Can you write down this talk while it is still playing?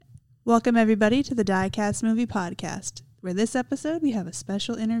Welcome, everybody, to the Diecast Movie Podcast, where this episode we have a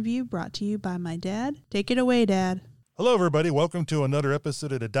special interview brought to you by my dad. Take it away, Dad. Hello, everybody. Welcome to another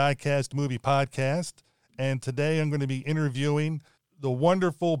episode of the Diecast Movie Podcast. And today I'm going to be interviewing the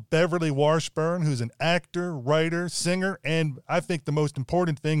wonderful Beverly Washburn, who's an actor, writer, singer, and I think the most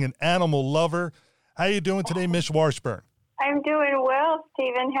important thing, an animal lover. How you doing today, Miss Washburn? I'm doing well,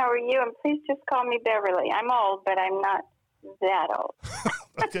 Stephen. How are you? And please just call me Beverly. I'm old, but I'm not that old.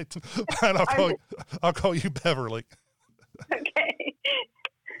 Okay, I'll call you Beverly. Okay.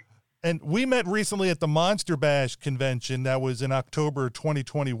 And we met recently at the Monster Bash convention that was in October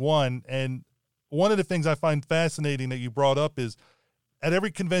 2021. And one of the things I find fascinating that you brought up is at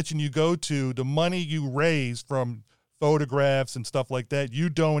every convention you go to, the money you raise from photographs and stuff like that, you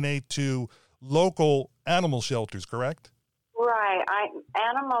donate to local animal shelters, correct? Right.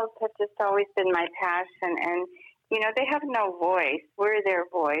 Animals have just always been my passion. And, you know, they have no voice. We're their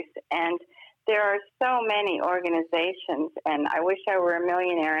voice. And there are so many organizations. And I wish I were a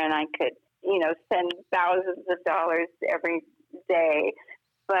millionaire and I could, you know, send thousands of dollars every day.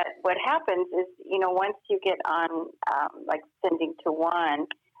 But what happens is, you know, once you get on, like sending to one,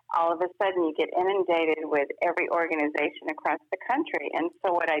 all of a sudden you get inundated with every organization across the country. And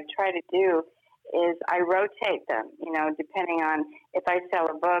so what I try to do is I rotate them, you know, depending on if I sell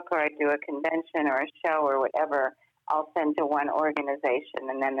a book or I do a convention or a show or whatever, I'll send to one organization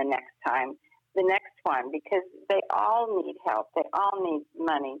and then the next time, the next one, because they all need help. They all need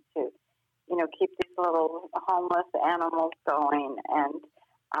money to, you know, keep these little homeless animals going. And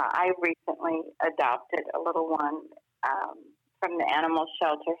I recently adopted a little one from the animal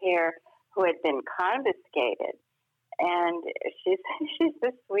shelter here who had been confiscated. And she's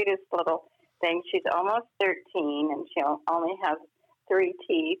the sweetest little thing. She's almost 13 and she only has 3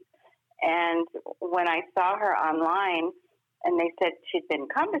 teeth. And when I saw her online and they said she'd been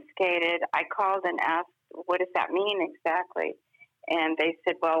confiscated, I called and asked, what does that mean exactly? And they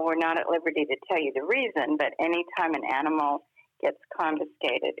said, well, we're not at liberty to tell you the reason, but anytime an animal gets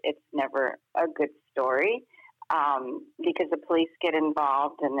confiscated, it's never a good story because the police get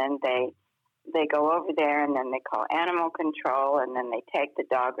involved and then they go over there and then they call animal control and then they take the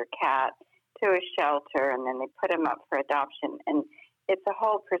dog or cat to a shelter and then they put him up for adoption. And it's a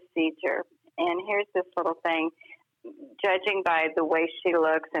whole procedure. And here's this little thing. Judging by the way she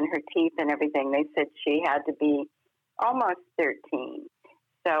looks and her teeth and everything, they said she had to be almost 13.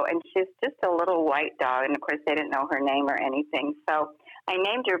 So, and she's just a little white dog. And of course, they didn't know her name or anything. So I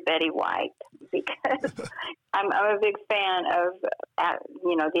named her Betty White because I'm a big fan of,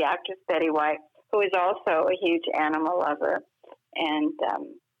 you know, the actress Betty White, who is also a huge animal lover. And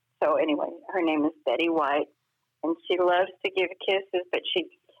so anyway, her name is Betty White. And she loves to give kisses, but she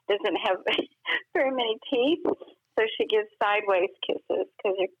doesn't have very many teeth. So she gives sideways kisses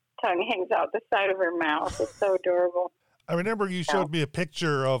because her tongue hangs out the side of her mouth. It's so adorable. I remember you showed me a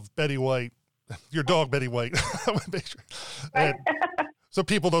picture of Betty White, your dog Betty White. And so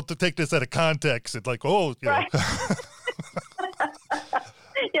people don't take this out of context. It's like, oh, you know.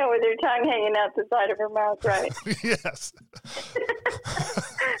 Yeah, with her tongue hanging out the side of her mouth, right? Yes.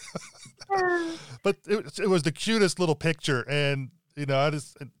 But it was the cutest little picture, and you know,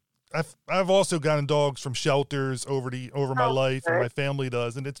 I've also gotten dogs from shelters over my life, and my family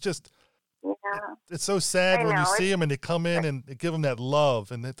does, and it's just it's so sad when you see them and they come in and they give them that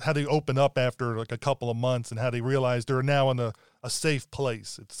love, and how they open up after like a couple of months, and how they realize they're now in a safe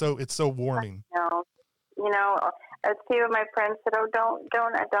place. It's so warming. You know, a few of my friends said, "Oh,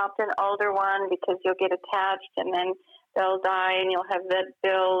 don't adopt an older one because you'll get attached, and then they'll die and you'll have vet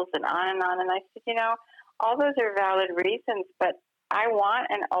bills and on and on." And I said, you know, all those are valid reasons, but I want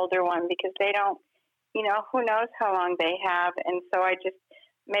an older one because they don't, you know, who knows how long they have. And so I just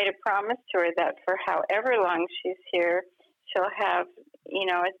made a promise to her that for however long she's here, she'll have, you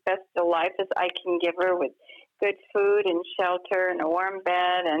know, as best a life as I can give her with good food and shelter and a warm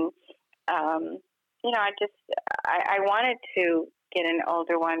bed. And, you know, I wanted to get an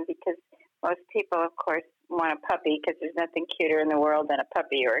older one because most people, of course, want a puppy because there's nothing cuter in the world than a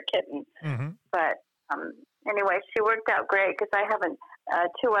puppy or a kitten. Mm-hmm. But anyway, she worked out great because I have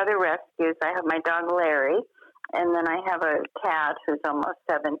 2 other rescues. I have my dog Larry, and then I have a cat who's almost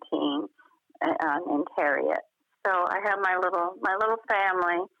 17 named Harriet. So I have my little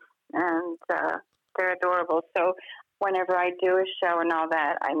family, and they're adorable. So whenever I do a show and all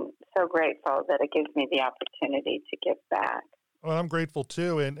that, I'm so grateful that it gives me the opportunity to give back. Well, I'm grateful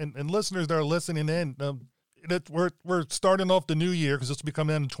too, and listeners that are listening in, we're starting off the new year because this will be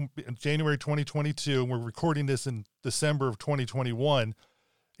coming out in January 2022, and we're recording this in December of 2021.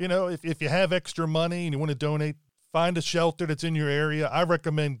 You know, if you have extra money and you want to donate, find a shelter that's in your area. I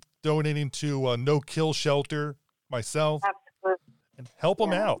recommend donating to No Kill Shelter myself. Absolutely. And help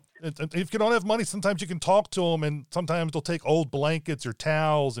them out. And if you don't have money, sometimes you can talk to them, and sometimes they'll take old blankets or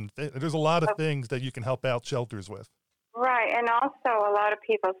towels, and there's a lot of things that you can help out shelters with. Right, and also a lot of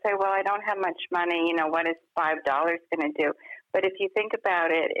people say, well, I don't have much money, you know, what is $5 going to do? But if you think about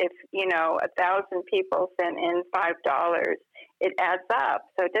it, if, you know, 1,000 people sent in $5, it adds up.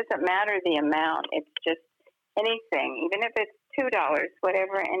 So it doesn't matter the amount. It's just anything, even if it's $2,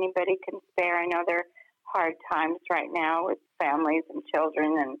 whatever anybody can spare. I know there are hard times right now with families and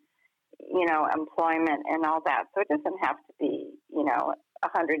children and, you know, employment and all that. So it doesn't have to be, you know,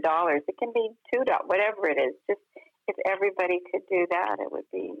 $100. It can be $2, whatever it is. Just if everybody could do that, it would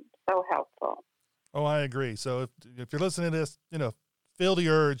be so helpful. Oh, I agree. So if you're listening to this, you know, feel the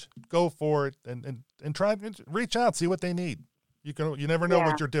urge, go for it, and try and reach out, see what they need. You never know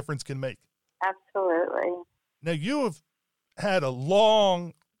what your difference can make. Absolutely. Now, you have had a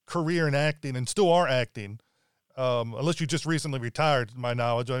long career in acting and still are acting, unless you just recently retired, to my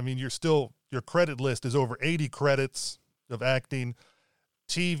knowledge. I mean, your credit list is over 80 credits of acting,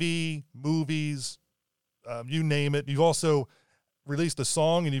 TV, movies, you name it. You've also released a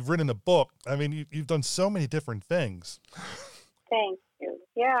song and you've written a book. I mean, you've done so many different things. Thank you.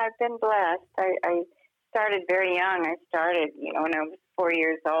 Yeah, I've been blessed. I started very young. I started, you know, when I was 4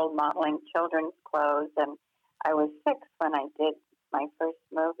 years old, modeling children's clothes, and I was 6 when I did my first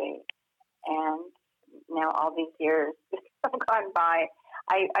movie. And now all these years have gone by.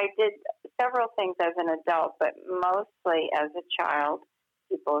 I did several things as an adult, but mostly as a child.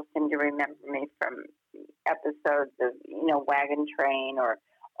 People seem to remember me from episodes of, you know, Wagon Train, or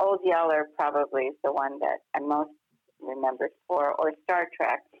Old Yeller probably is the one that I'm most remembered for, or Star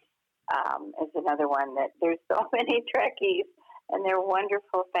Trek is another one that there's so many Trekkies, and they're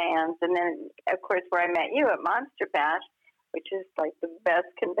wonderful fans. And then, of course, where I met you at Monster Bash, which is like the best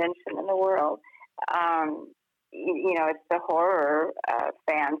convention in the world. You know, it's the horror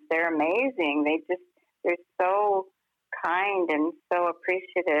fans. They're amazing. They're so kind and so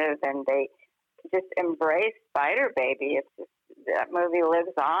appreciative, and they just embrace Spider Baby. It's just, that movie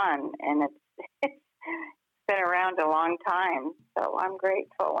lives on, and it's been around a long time. So I'm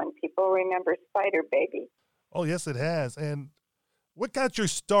grateful when people remember Spider Baby. Oh, yes, it has. And what got your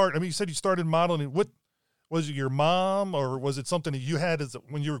start? I mean, you said you started modeling. What was it, your mom, or was it something that you had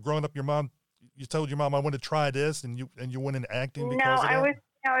when you were growing up? Your mom, you told your mom, I want to try this, and you went into acting because of that? I was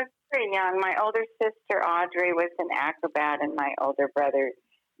pretty young. My older sister Audrey was an acrobat, and my older brother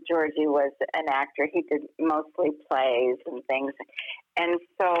Georgie was an actor. He did mostly plays and things. And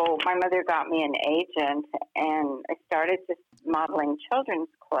so my mother got me an agent, and I started just modeling children's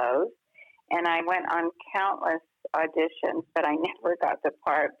clothes. And I went on countless auditions, but I never got the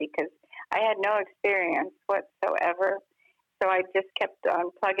part because I had no experience whatsoever. So I just kept on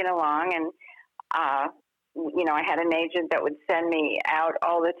plugging along, and you know, I had an agent that would send me out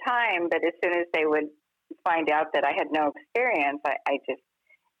all the time, but as soon as they would find out that I had no experience, I just,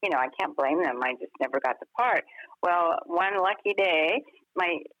 you know, I can't blame them. I just never got the part. Well, one lucky day,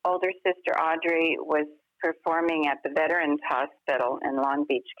 my older sister Audrey was performing at the Veterans Hospital in Long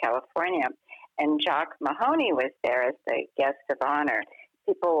Beach, California, and Jock Mahoney was there as the guest of honor.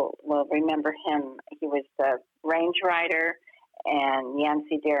 People will remember him. He was the range rider and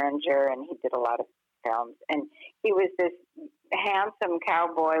Yancey Derringer, and he did a lot of films. And he was this handsome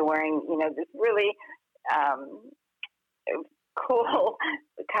cowboy wearing, you know, this really cool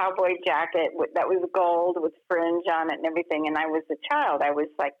cowboy jacket that was gold with fringe on it and everything. And I was a child. I was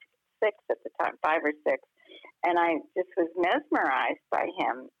like 6 at the time, 5 or 6. And I just was mesmerized by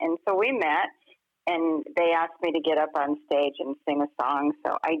him. And so we met, and they asked me to get up on stage and sing a song.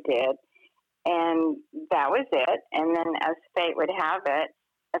 So I did. And that was it. And then as fate would have it,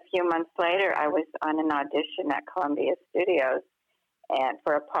 a few months later, I was on an audition at Columbia Studios and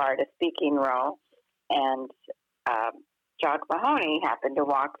for a part, a speaking role. And Jock Mahoney happened to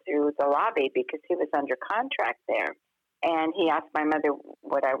walk through the lobby because he was under contract there. And he asked my mother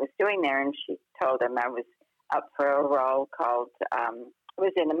what I was doing there, and she told him I was up for a role called, it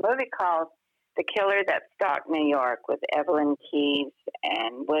was in a movie called The Killer That Stalked New York with Evelyn Keyes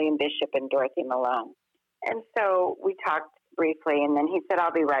and William Bishop and Dorothy Malone. And so we talked briefly, and then he said,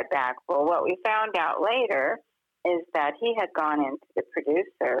 I'll be right back. Well, what we found out later is that he had gone into the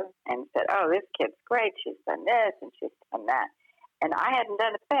producer and said, oh, this kid's great. She's done this and she's done that. And I hadn't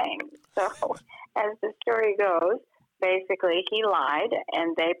done a thing. So as the story goes, basically he lied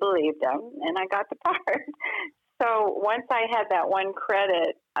and they believed him, and I got the part. So once I had that one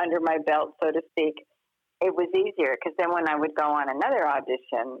credit under my belt, so to speak, it was easier, because then when I would go on another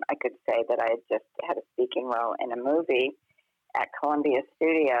audition, I could say that I had just had a speaking role in a movie. at Columbia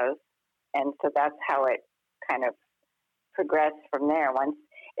Studios, and so that's how it kind of progressed from there. Once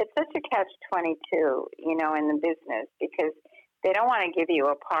it's such a catch-22, you know, in the business, because they don't want to give you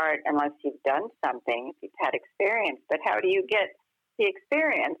a part unless you've done something, if you've had experience. But how do you get the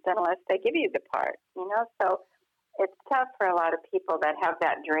experience unless they give you the part, you know? So it's tough for a lot of people that have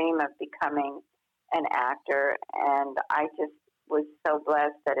that dream of becoming an actor, and I just was so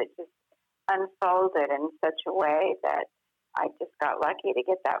blessed that it just unfolded in such a way that I just got lucky to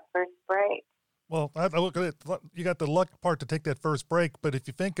get that first break. Well, I look at it, you got the luck part to take that first break, but if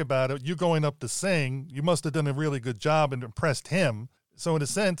you think about it, you going up to sing, you must have done a really good job and impressed him. So in a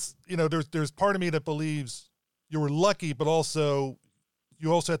sense, you know, there's part of me that believes you were lucky, but also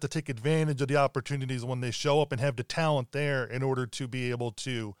you also have to take advantage of the opportunities when they show up and have the talent there in order to be able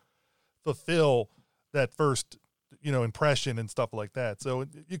to fulfill that first, you know, impression and stuff like that. So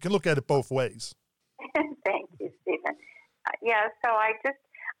you can look at it both ways. Thank you, Stephen. Yeah, so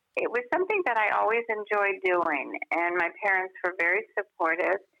it was something that I always enjoyed doing, and my parents were very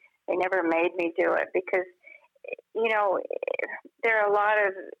supportive. They never made me do it because, you know, there are a lot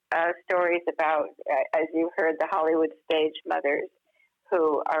of stories about, as you heard, the Hollywood stage mothers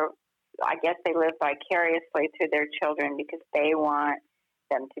who are, I guess they live vicariously through their children because they want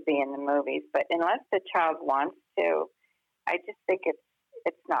them to be in the movies. But unless the child wants to, I just think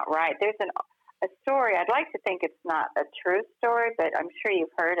it's not right. There's a story, I'd like to think it's not a true story, but I'm sure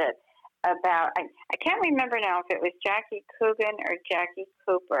you've heard it, about, I can't remember now if it was Jackie Coogan or Jackie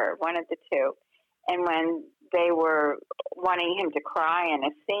Cooper, one of the two. And when they were wanting him to cry in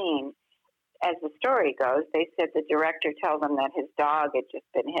a scene, as the story goes, they said the director told them that his dog had just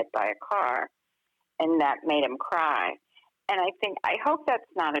been hit by a car, and that made him cry. And I hope that's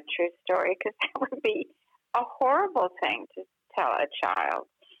not a true story, because that would be a horrible thing to tell a child.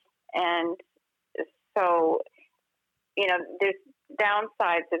 And so, you know, there's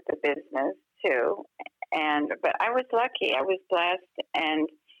downsides of the business too. But I was lucky. I was blessed, and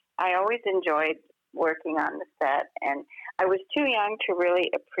I always enjoyed working on the set. And I was too young to really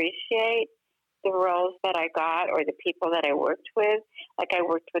appreciate the roles that I got or the people that I worked with. Like I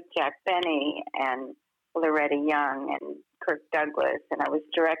worked with Jack Benny and Loretta Young and Kirk Douglas, and I was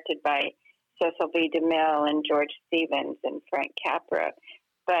directed by Cecil B. DeMille and George Stevens and Frank Capra.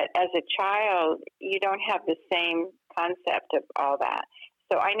 But as a child, you don't have the same concept of all that.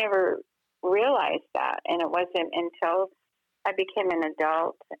 So I never realized that. And it wasn't until I became an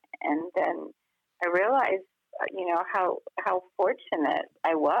adult and then I realized, you know, how fortunate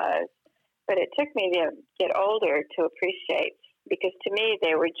I was. But it took me to get older to appreciate, because to me,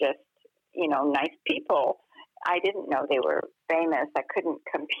 they were just, you know, nice people. I didn't know they were famous. I couldn't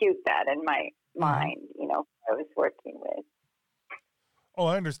compute that in my mind, you know, who I was working with. Oh,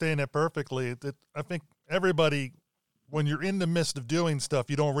 I understand that perfectly. I think everybody, when you're in the midst of doing stuff,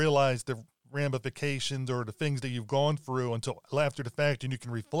 you don't realize the ramifications or the things that you've gone through until after the fact, and you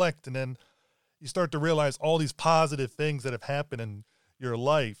can reflect, and then you start to realize all these positive things that have happened in your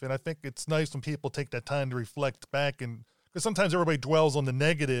life. And I think it's nice when people take that time to reflect back, and because sometimes everybody dwells on the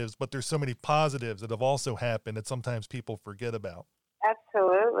negatives, but there's so many positives that have also happened that sometimes people forget about.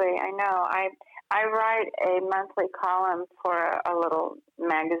 Absolutely. I know. I write a monthly column for a little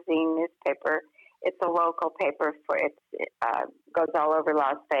magazine newspaper. It's a local paper it goes all over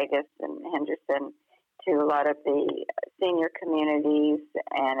Las Vegas and Henderson to a lot of the senior communities,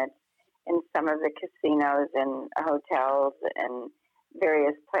 and it's in some of the casinos and hotels and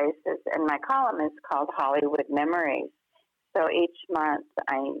various places. And my column is called Hollywood Memories. So each month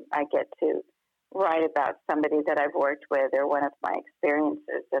I get to write about somebody that I've worked with or one of my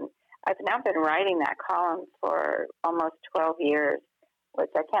experiences. And I've now been writing that column for almost 12 years, which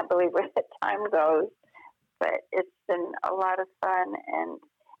I can't believe where the time goes, but it's been a lot of fun. And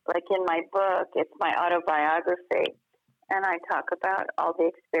like in my book, it's my autobiography, and I talk about all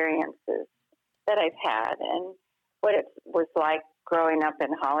the experiences that I've had and what it was like growing up in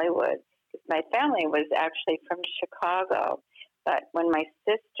Hollywood. My family was actually from Chicago, but when my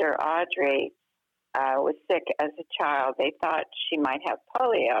sister Audrey was sick as a child, they thought she might have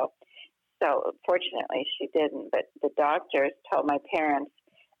polio. So fortunately she didn't, but the doctors told my parents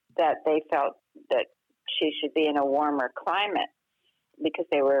that they felt that she should be in a warmer climate because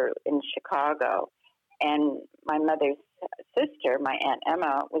they were in Chicago. And my mother's sister, my Aunt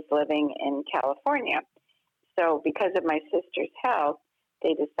Emma, was living in California. So because of my sister's health,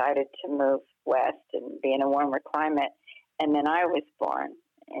 they decided to move west and be in a warmer climate. And then I was born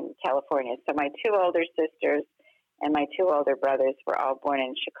in California. So my two older sisters and my two older brothers were all born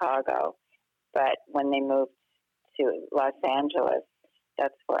in Chicago. But when they moved to Los Angeles,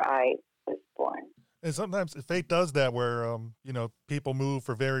 that's where I was born. And sometimes fate does that where, people move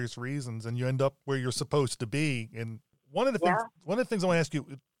for various reasons and you end up where you're supposed to be. And one of the things I want to ask you,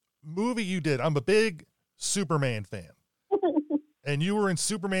 movie you did, I'm a big Superman fan. And you were in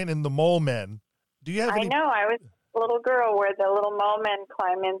Superman and the Mole Men. Do you have any? I know. I was a little girl where the little mole men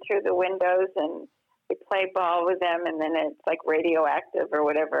climb in through the windows and we play ball with them, and then it's like radioactive or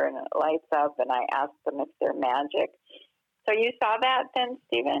whatever, and it lights up, and I ask them if they're magic. So you saw that then,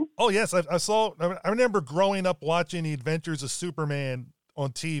 Stephen? Oh, yes. I saw. I remember growing up watching The Adventures of Superman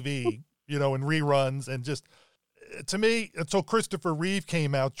on TV, in reruns. And just, to me, until Christopher Reeve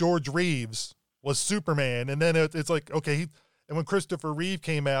came out, George Reeves was Superman. And then it's like, okay, and when Christopher Reeve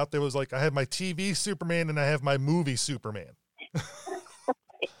came out, there was like, I have my TV Superman and I have my movie Superman.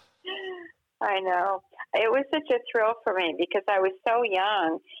 I know. It was such a thrill for me because I was so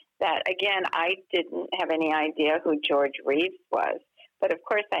young that, again, I didn't have any idea who George Reeves was. But, of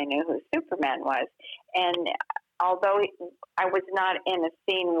course, I knew who Superman was. And although I was not in a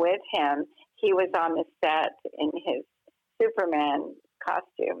scene with him, he was on the set in his Superman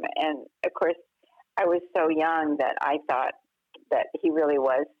costume. And, of course, I was so young that I thought that he really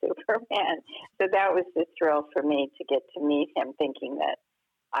was Superman. So that was the thrill for me to get to meet him, thinking that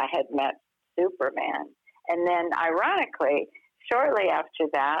I had met Superman. And then, ironically, shortly after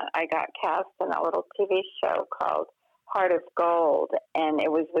that, I got cast in a little TV show called Heart of Gold, and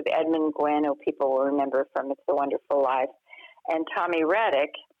it was with Edmund Gwenn, who people will remember from It's a Wonderful Life, and Tommy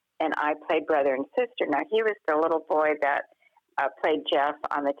Reddick, and I played brother and sister. Now, he was the little boy that played Jeff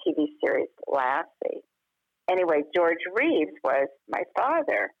on the TV series Lassie. Anyway, George Reeves was my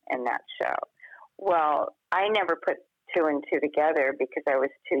father in that show. Well, I never put two and two together because I was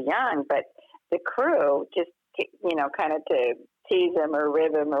too young, but the crew just, kind of to tease him or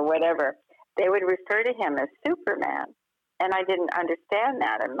rib him or whatever, they would refer to him as Superman. And I didn't understand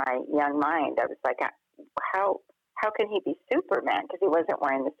that in my young mind. I was like, how can he be Superman? Because he wasn't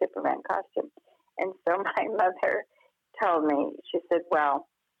wearing the Superman costume. And so my mother told me, she said, well,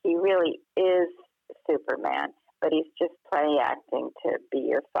 he really is Superman, but he's just play acting to be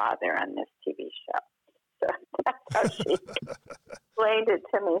your father on this TV show. So that's how she explained it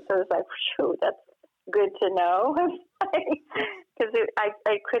to me. So I was like, phew, that's good to know. Because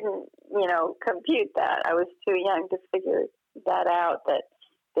I couldn't, compute that. I was too young to figure that out, that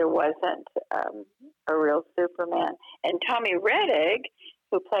there wasn't a real Superman. And Tommy Reddick,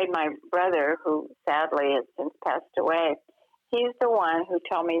 who played my brother, who sadly has since passed away, he's the one who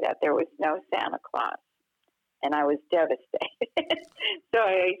told me that there was no Santa Claus. And I was devastated. So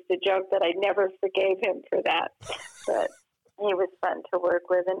I used to joke that I never forgave him for that. But he was fun to work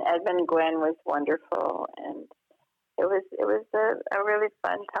with, and Edmund Gwenn was wonderful, and it was a really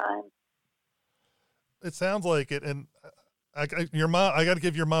fun time. It sounds like it, and your mom. I got to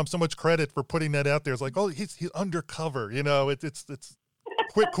give your mom so much credit for putting that out there. It's like, oh, he's undercover. It's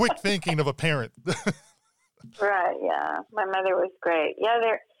quick thinking of a parent. Right. Yeah, my mother was great. Yeah,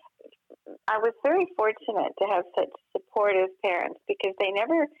 I was very fortunate to have such supportive parents because they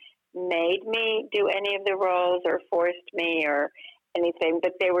never made me do any of the roles or forced me or anything,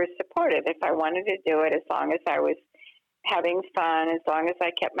 but they were supportive if I wanted to do it, as long as I was having fun, as long as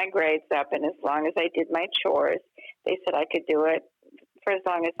I kept my grades up, and as long as I did my chores. They said I could do it for as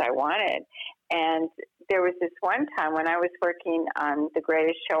long as I wanted. And there was this one time when I was working on The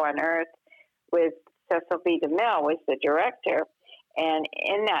Greatest Show on Earth with Cecil B. DeMille was the director. And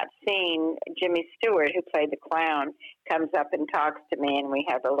in that scene, Jimmy Stewart, who played the clown, comes up and talks to me, and we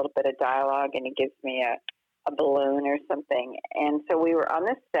have a little bit of dialogue, and he gives me a balloon or something. And so we were on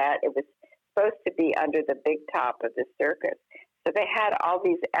the set. It was supposed to be under the big top of the circus. So they had all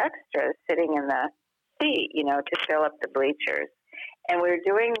these extras sitting in the seat, to fill up the bleachers. And we were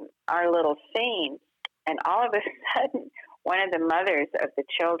doing our little scene, and all of a sudden, one of the mothers of the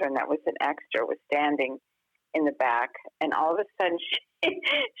children that was an extra was standing in the back, and all of a sudden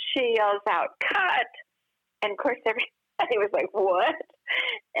she yells out, "Cut!" And of course everybody was like, "What?"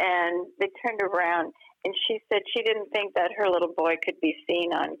 And they turned around, and she said she didn't think that her little boy could be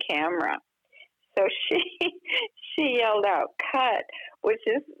seen on camera. So she yelled out, "Cut," which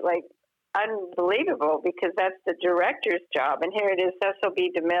is like unbelievable because that's the director's job. And here it is, Cecil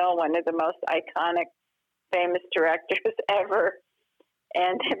B. DeMille, one of the most iconic, famous directors ever,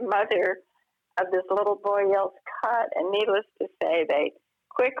 and the mother of this little boy yells, "Cut," and needless to say, they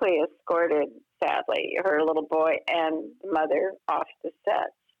quickly escorted, sadly, her little boy and the mother off the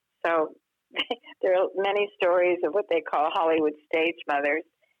set. So there are many stories of what they call Hollywood stage mothers.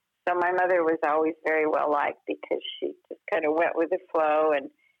 So my mother was always very well liked because she just kind of went with the flow and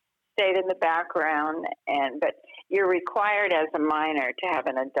stayed in the background. But you're required as a minor to have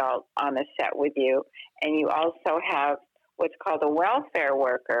an adult on the set with you, and you also have what's called a welfare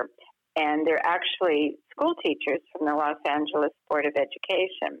worker, and they're actually school teachers from the Los Angeles Board of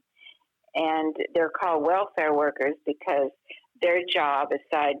Education. And they're called welfare workers because their job,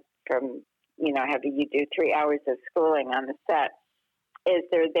 aside from, having you do 3 hours of schooling on the set, is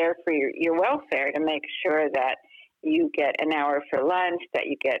they're there for your welfare, to make sure that you get an hour for lunch, that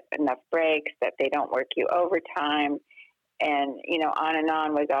you get enough breaks, that they don't work you overtime, and, on and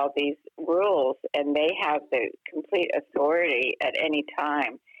on with all these rules. And they have the complete authority at any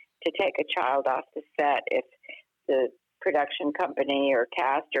time to take a child off the set if the production company or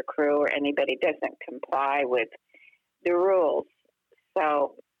cast or crew or anybody doesn't comply with the rules.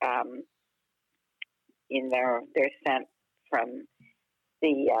 So, they're sent from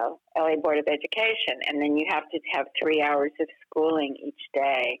the LA Board of Education, and then you have to have 3 hours of schooling each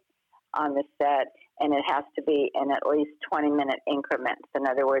day on the set, and it has to be in at least 20-minute increments. In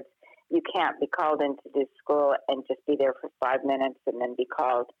other words, you can't be called in to do school and just be there for 5 minutes and then be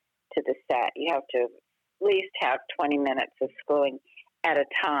called to the set. You have to at least have 20 minutes of schooling at a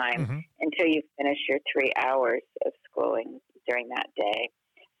time until you finish your 3 hours of schooling during that day.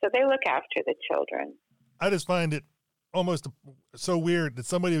 So they look after the children. I just find it almost so weird that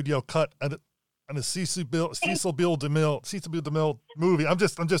somebody would yell "cut" on a Cecil B. DeMille movie. I'm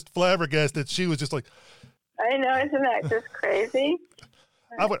just flabbergasted. She was just like, I know, isn't that just crazy?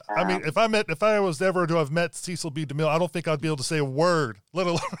 If I was ever to have met Cecil B. DeMille, I don't think I'd be able to say a word, let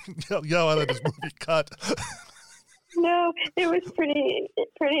alone yell out of this movie "cut." No, it was pretty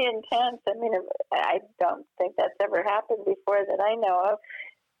intense. I mean, I don't think that's ever happened before that I know of.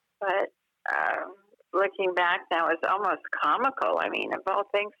 But looking back now, it's almost comical. I mean, of all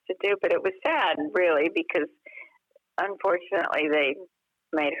things to do, but it was sad, really, because unfortunately they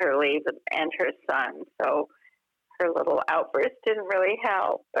made her leave and her son. So her little outburst didn't really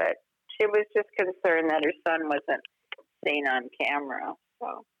help. But she was just concerned that her son wasn't seen on camera.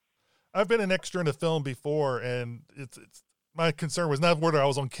 So. I've been an extra in a film before, and it's my concern was not whether I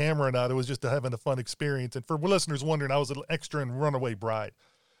was on camera or not. It was just having a fun experience. And for listeners wondering, I was an extra in Runaway Bride.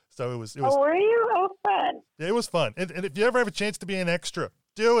 So it was. Oh, were you? Oh, fun. Yeah, it was fun. And if you ever have a chance to be an extra,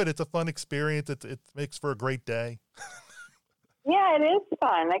 do it. It's a fun experience. It makes for a great day. Yeah, it is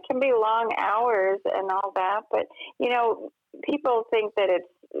fun. It can be long hours and all that, but people think that it's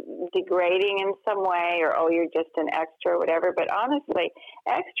degrading in some way, or you're just an extra or whatever. But honestly,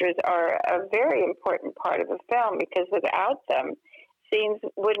 extras are a very important part of a film, because without them, scenes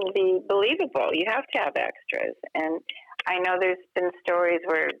wouldn't be believable. You have to have extras. And I know there's been stories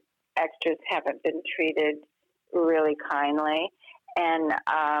where extras haven't been treated really kindly. And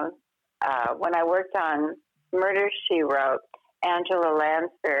when I worked on Murder, She Wrote, Angela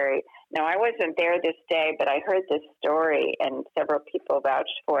Lansbury, now I wasn't there this day, but I heard this story and several people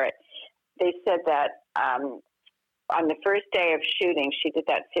vouched for it. They said that on the first day of shooting, she did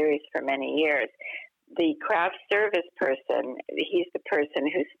that series for many years, the craft service person, he's the person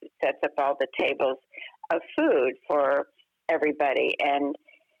who sets up all the tables of food for everybody. And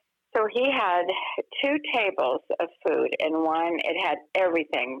so he had 2 tables of food, and one, it had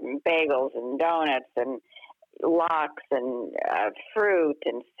everything, bagels and donuts and lox and fruit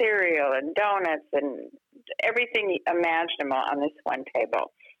and cereal and donuts and everything imaginable on this one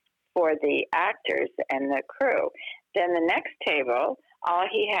table for the actors and the crew. Then the next table, all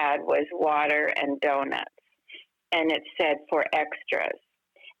he had was water and donuts, and it said for extras.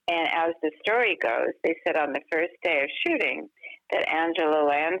 And as the story goes, they said on the first day of shooting that Angela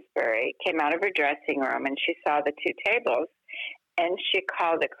Lansbury came out of her dressing room and she saw the 2 tables, and she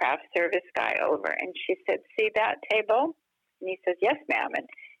called the craft service guy over and she said, "See that table?" And he says, "Yes, ma'am." And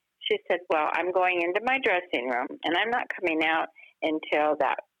she said, "Well, I'm going into my dressing room and I'm not coming out until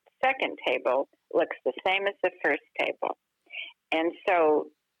that second table looks the same as the first table." And so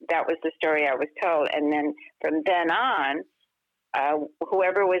that was the story I was told. And then from then on,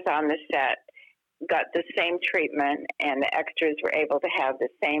 whoever was on the set got the same treatment, and the extras were able to have the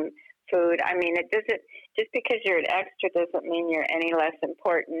same food. I mean, it doesn't, just because you're an extra doesn't mean you're any less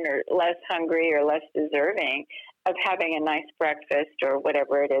important or less hungry or less deserving of having a nice breakfast or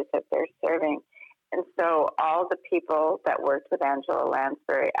whatever it is that they're serving. And so all the people that worked with Angela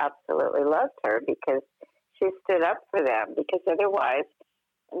Lansbury absolutely loved her, because she stood up for them, because otherwise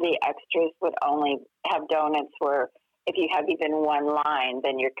the extras would only have donuts where if you have even one line,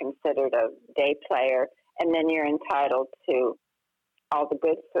 then you're considered a day player, and then you're entitled to all the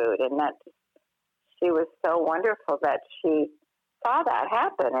good food. And that, she was so wonderful that she saw that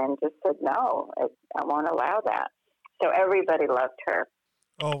happen and just said, "No, I won't allow that." So everybody loved her.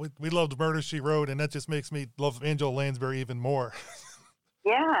 Oh, we loved Murder, She Wrote, and that just makes me love Angela Lansbury even more.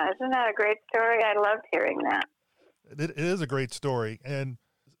 Yeah, isn't that a great story? I loved hearing that. It is a great story. And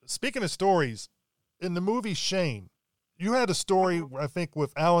speaking of stories, in the movie Shane, you had a story, I think,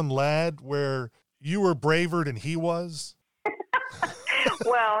 with Alan Ladd where you were braver than he was.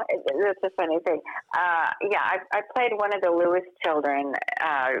 Well, that's a funny thing. Yeah, I played one of the Lewis children,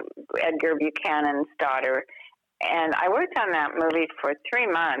 Edgar Buchanan's daughter, and I worked on that movie for 3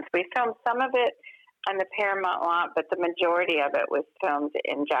 months. We filmed some of it on the Paramount lot, but the majority of it was filmed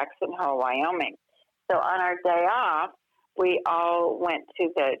in Jackson Hole, Wyoming. So on our day off, we all went to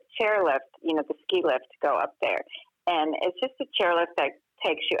the chairlift, the ski lift to go up there. And it's just a chairlift that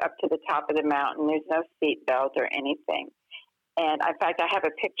takes you up to the top of the mountain. There's no seat belt or anything. And in fact, I have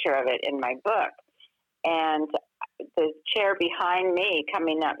a picture of it in my book. And the chair behind me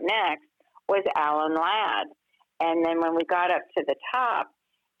coming up next was Alan Ladd. And then when we got up to the top,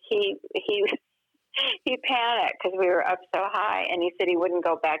 he panicked because we were up so high, and he said he wouldn't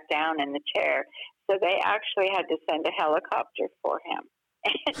go back down in the chair. So they actually had to send a helicopter for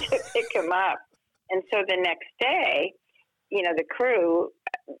him to pick him up. And so the next day, the crew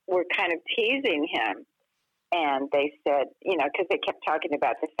were kind of teasing him. And they said, because they kept talking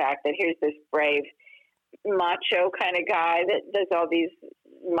about the fact that here's this brave macho kind of guy that does all these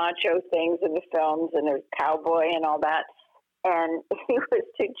macho things in the films and a cowboy and all that. And he was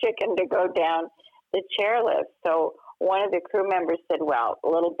too chicken to go down the chairlift. So one of the crew members said, well,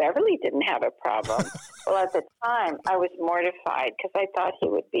 little Beverly didn't have a problem. Well, at the time, I was mortified because I thought he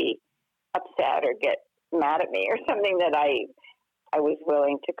would be upset or get mad at me or something that I was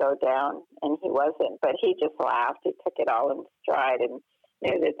willing to go down, and he wasn't. But he just laughed. He took it all in stride and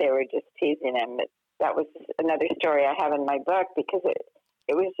knew that they were just teasing him. That was another story I have in my book because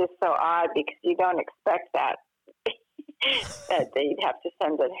it was just so odd because you don't expect that, that they'd have to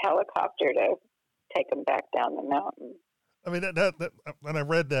send a helicopter to take him back down the mountain. I mean, that when I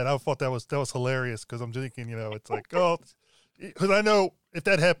read that, I thought that was hilarious because I'm thinking, it's like, oh, because I know if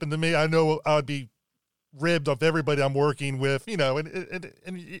that happened to me, I know I'd be ribbed of everybody I'm working with,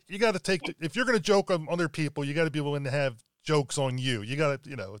 and you got to take, if you're going to joke on other people, you got to be willing to have jokes on you. You got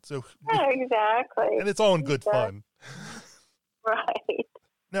to, so. Yeah, exactly. And it's all in good fun. Right.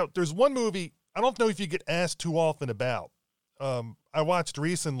 Now, there's one movie, I don't know if you get asked too often about. I watched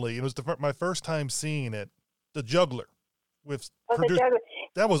recently, it was my first time seeing it, The Juggler. The Juggler.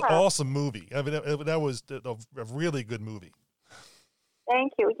 That was awesome movie. I mean, that was a really good movie.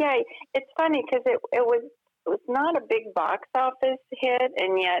 Thank you. Yeah, it's funny because it was not a big box office hit,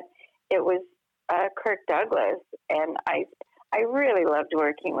 and yet it was Kirk Douglas, and I really loved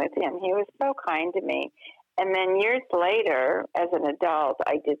working with him. He was so kind to me. And then years later, as an adult,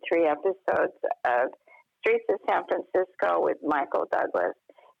 I did 3 episodes of Streets of San Francisco with Michael Douglas.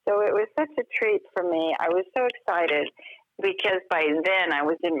 So it was such a treat for me. I was so excited because by then I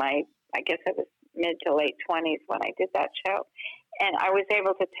was in my, I guess I was mid to late 20s when I did that show. And I was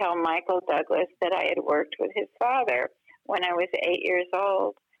able to tell Michael Douglas that I had worked with his father when I was 8 years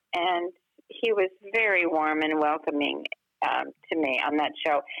old. And he was very warm and welcoming to me on that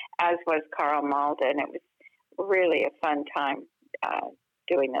show, as was Carl Malden. It was really a fun time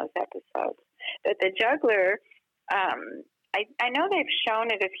doing those episodes. But The Juggler, I know they've shown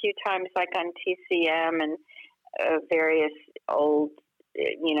it a few times, like on TCM and various old,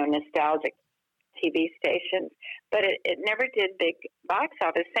 nostalgic TV stations, but it never did big box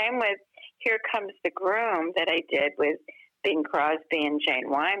office. Same with Here Comes the Groom that I did with Bing Crosby and Jane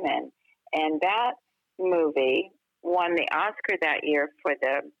Wyman. And that movie won the Oscar that year for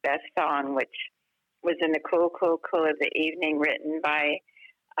the best song, which was in the Cool, Cool, Cool of the Evening, written by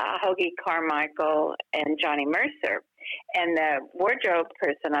Hoagie Carmichael and Johnny Mercer. And the wardrobe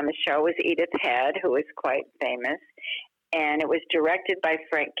person on the show was Edith Head, who was quite famous. And it was directed by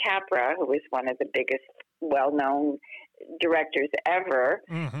Frank Capra, who was one of the biggest well-known directors ever.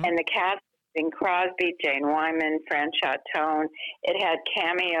 Mm-hmm. And the cast, Bing Crosby, Jane Wyman, Fran Chatone. It had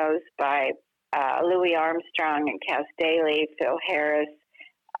cameos by Louis Armstrong and Cass Daly, Phil Harris,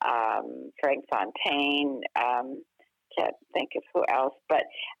 Frank Fontaine, can't think of who else, but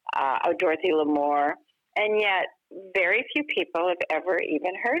Dorothy Lamour. And yet, very few people have ever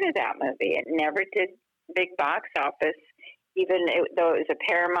even heard of that movie. It never did big box office, though it was a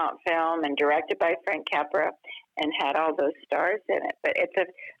Paramount film and directed by Frank Capra and had all those stars in it. But it's a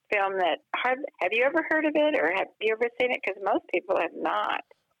film that, have you ever heard of it, or have you ever seen it? Because most people have not.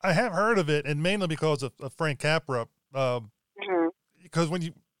 I have heard of it, and mainly because of Frank Capra. Because when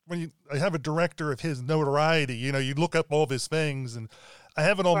you have a director of his notoriety, you look up all of his things, and I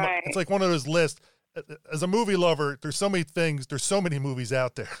have it on. Right. It's like one of those lists. as a movie lover, there's so many things, there's so many movies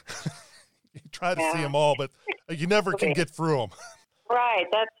out there. You try to see them all, but you never can get through them. Right,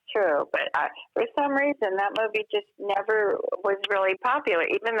 that's true. But for some reason, that movie just never was really popular,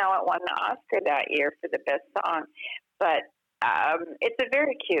 even though it won the Oscar that year for the best song. But it's a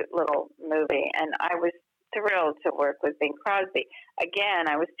very cute little movie, and I was thrilled to work with Bing Crosby. Again,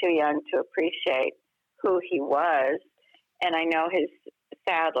 I was too young to appreciate who he was, and I know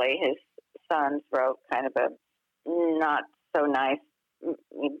sadly, his sons wrote kind of a not so nice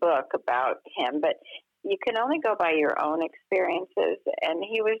book about him, but you can only go by your own experiences, and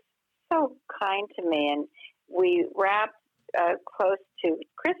he was so kind to me, and we wrapped close to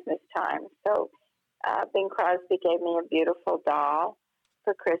Christmas time, so Bing Crosby gave me a beautiful doll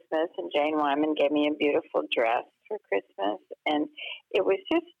for Christmas, and Jane Wyman gave me a beautiful dress for Christmas, and it was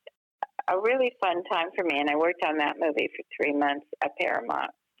just a really fun time for me, and I worked on that movie for 3 months at Paramount,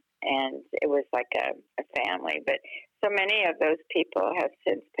 and it was like a family, but so many of those people have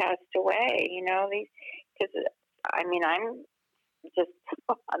since passed away, because, I mean, I'm just,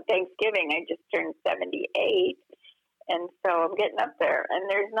 on Thanksgiving, I just turned 78, and so I'm getting up there, and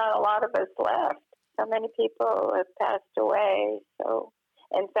there's not a lot of us left. So many people have passed away, so,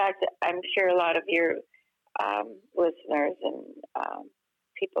 in fact, I'm sure a lot of your listeners and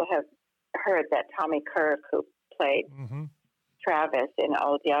people have heard that Tommy Kirk, who played Travis in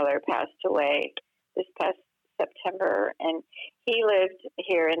Old Yeller, passed away this past September, and he lived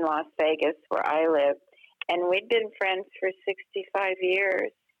here in Las Vegas where I live, and we'd been friends for 65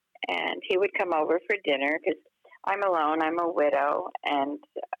 years, and he would come over for dinner because I'm alone, I'm a widow, and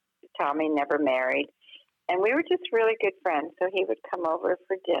Tommy never married, and we were just really good friends, so he would come over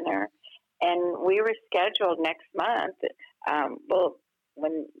for dinner, and we were scheduled next month. Well,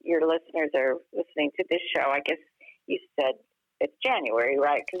 when your listeners are listening to this show, I guess you said it's January,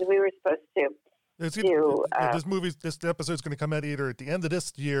 right? Because we were supposed to this episode's going to come out either at the end of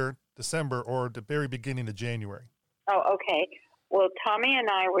this year, December, or the very beginning of January. Oh, okay. Well, Tommy and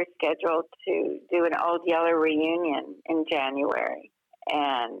I were scheduled to do an Old Yeller reunion in January,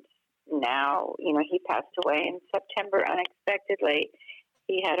 and now, he passed away in September unexpectedly.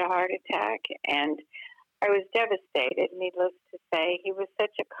 He had a heart attack, and I was devastated, needless to say. He was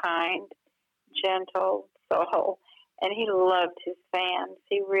such a kind, gentle soul, and he loved his fans.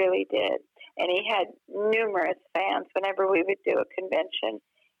 He really did. And he had numerous fans. Whenever we would do a convention,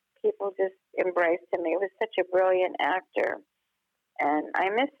 people just embraced him. He was such a brilliant actor, and I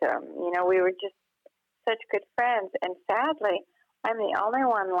miss him. We were just such good friends, and sadly, I'm the only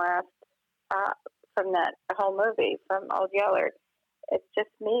one left from that whole movie, from Old Yeller. It's just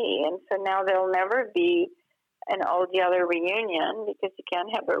me, and so now there'll never be an Old Yeller reunion because you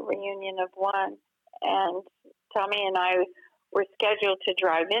can't have a reunion of one. And Tommy and I were scheduled to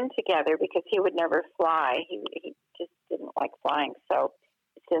drive in together because he would never fly. He just didn't like flying. So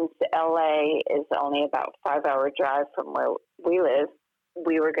since LA is only about a 5-hour drive from where we live,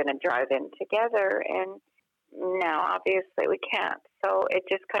 we were going to drive in together, and now obviously we can't. So it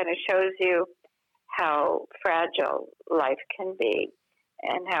just kind of shows you how fragile life can be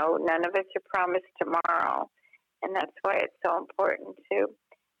and how none of us are promised tomorrow. And that's why it's so important to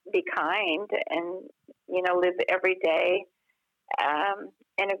be kind and, live every day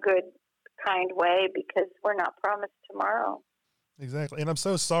in a good, kind way, because we're not promised tomorrow. Exactly. And I'm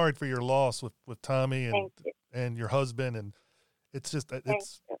so sorry for your loss with Tommy and your husband. And it's just,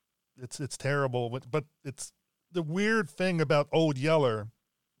 it's terrible. But it's the weird thing about Old Yeller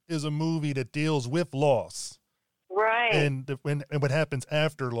is a movie that deals with loss. Right. And what happens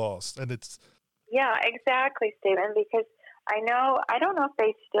after loss. And it's. Yeah, exactly, Stephen, because I don't know if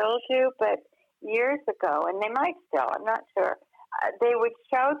they still do, but years ago, and they might still, I'm not sure, they would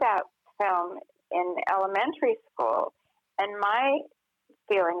show that film in elementary school, and my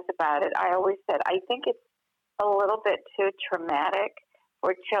feelings about it, I always said, I think it's a little bit too traumatic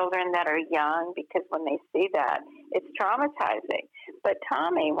for children that are young, because when they see that, it's traumatizing. But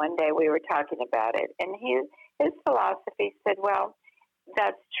Tommy, one day we were talking about it, and his philosophy said, well,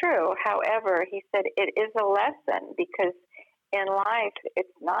 that's true. However, he said it is a lesson, because in life,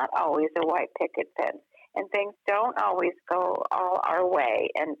 it's not always a white picket fence, and things don't always go all our way,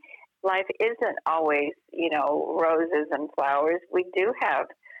 and life isn't always, roses and flowers. We do have,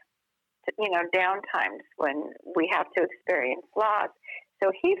 down times when we have to experience loss.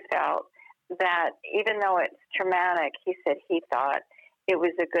 So he felt that even though it's traumatic, he said he thought it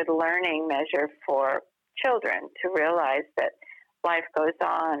was a good learning measure for children to realize that life goes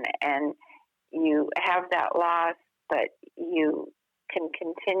on and you have that loss, but you can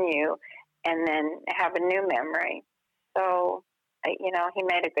continue and then have a new memory. So he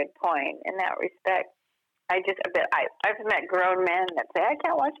made a good point in that respect. I've met grown men that say, I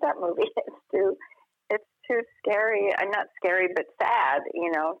can't watch that movie. It's too scary. Not scary, but sad,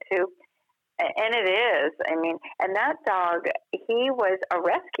 too. And it is. I mean, and that dog, he was a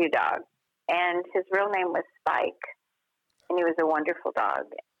rescue dog, and his real name was Spike, and he was a wonderful dog.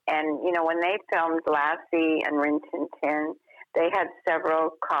 And, when they filmed Lassie and Rin Tin Tin, they had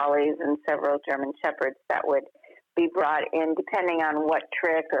several collies and several German Shepherds that would be brought in depending on what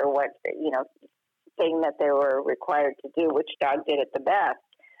trick or what, thing that they were required to do, which dog did it the best.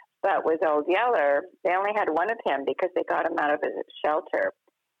 But with Old Yeller, they only had one of him because they got him out of his shelter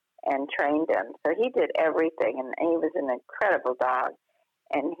and trained him. So he did everything, and he was an incredible dog.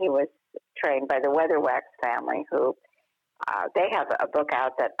 And he was trained by the Weatherwax family, who they have a book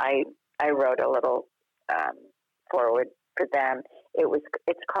out that I wrote a little forward for them.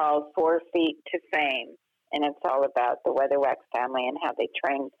 It's called 4 Feet to Fame, and it's all about the Weatherwax family and how they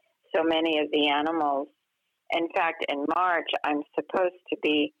trained so many of the animals. In fact, in March, I'm supposed to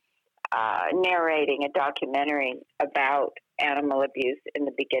be narrating a documentary about animal abuse in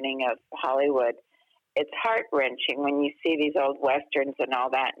the beginning of Hollywood. It's heart-wrenching when you see these old westerns and all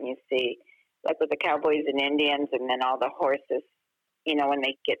that, and you see, like with the cowboys and Indians, and then all the horses, when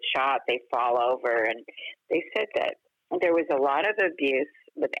they get shot, they fall over. And they said that there was a lot of abuse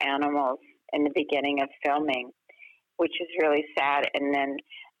with animals in the beginning of filming, which is really sad. And then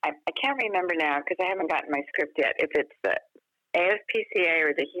I can't remember now because I haven't gotten my script yet, if it's the ASPCA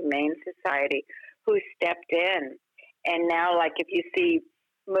or the Humane Society who stepped in. And now, like, if you see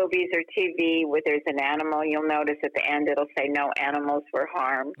movies or TV where there's an animal, you'll notice at the end it'll say no animals were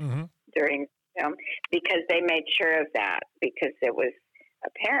harmed during film, because they made sure of that, because it was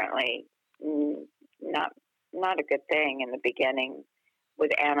apparently not a good thing in the beginning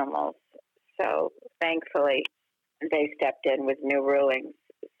with animals. So thankfully they stepped in with new rulings.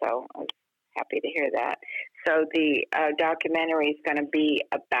 So I was happy to hear that. So the documentary is going to be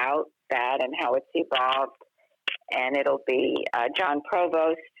about that and how it's evolved. And it'll be John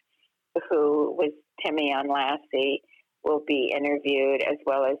Provost, who was Timmy on Lassie, will be interviewed, as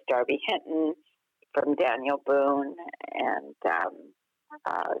well as Darby Hinton from Daniel Boone, and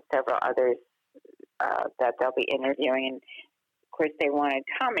several others that they'll be interviewing. And of course, they wanted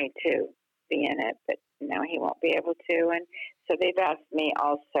Tommy to be in it, but now he won't be able to. And so they've asked me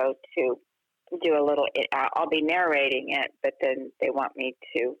also to do a little. I'll be narrating it, but then they want me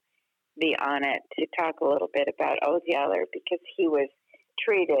to be on it to talk a little bit about Old Yeller, because he was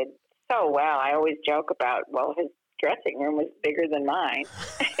treated so well. I always joke about, well, his dressing room was bigger than mine,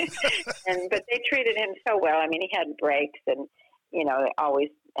 but they treated him so well. I mean, he had breaks, and they always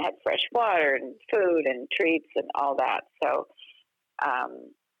had fresh water and food and treats and all that. So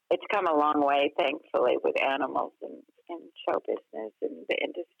it's come a long way, thankfully, with animals and show business and the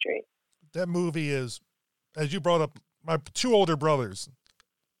industry. That movie is, as you brought up, my two older brothers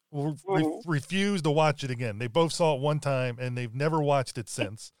refused to watch it again. They both saw it one time, and they've never watched it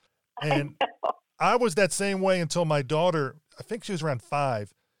since. And I was that same way until my daughter, I think she was around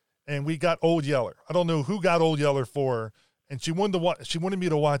 5, and we got Old Yeller. I don't know who got Old Yeller for her, and she wanted me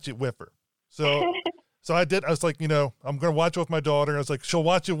to watch it with her. So I did. I was like, I'm going to watch it with my daughter. I was like, she'll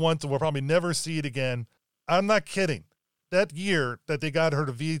watch it once, and we'll probably never see it again. I'm not kidding. That year that they got her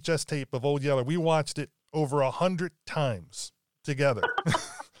the VHS tape of Old Yeller, we watched it over 100 times together.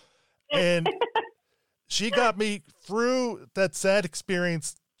 And she got me through that sad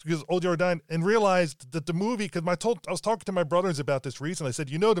experience because Old Yeller died, and realized that the movie, because I was talking to my brothers about this recently. I said,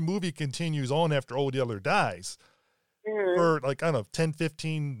 the movie continues on after Old Yeller dies for 10,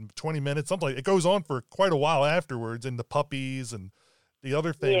 15, 20 minutes, something like that. It goes on for quite a while afterwards, and the puppies and the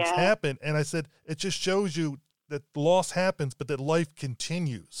other things happen. And I said, it just shows you that loss happens, but that life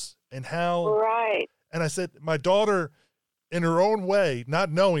continues, and how. Right. And I said, my daughter, in her own way,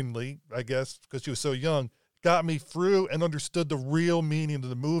 not knowingly, I guess, because she was so young, got me through and understood the real meaning of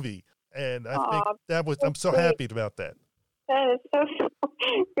the movie. And I think I'm so happy about that. That is so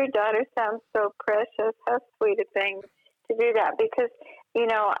sweet. Your daughter sounds so precious. How sweet a thing to do that. Because,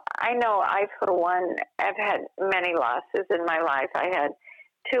 I know I, for one, have had many losses in my life. I had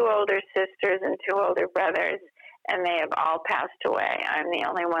 2 older sisters and 2 older brothers, and they have all passed away. I'm the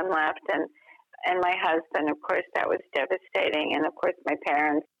only one left. And my husband, of course, that was devastating. And, of course, my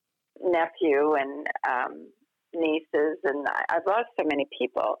parents, nephew and nieces, and I've lost so many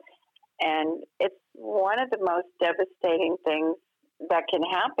people. And it's one of the most devastating things that can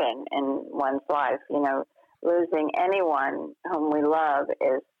happen in one's life. Losing anyone whom we love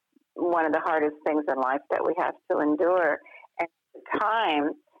is one of the hardest things in life that we have to endure. At the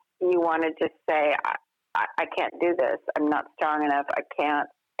time, you want to just say, I can't do this. I'm not strong enough. I can't.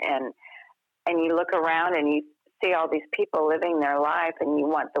 And you look around and you see all these people living their life, and you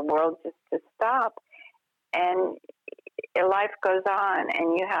want the world just to stop. And life goes on,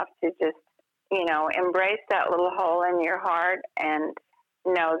 and you have to just, embrace that little hole in your heart and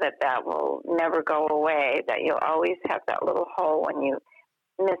know that will never go away, that you'll always have that little hole when you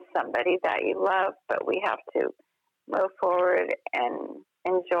miss somebody that you love. But we have to move forward and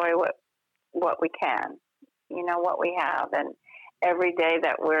enjoy what we can, what we have. And every day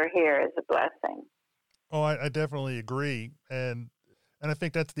that we're here is a blessing. Oh, I definitely agree. And I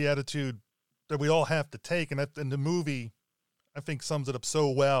think that's the attitude that we all have to take. And the movie, I think, sums it up so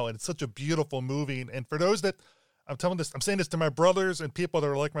well. And it's such a beautiful movie. And for those that, I'm saying this to my brothers and people that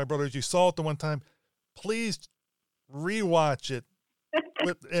are like my brothers, you saw it the one time, please rewatch it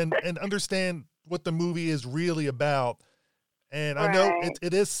and understand what the movie is really about. And I know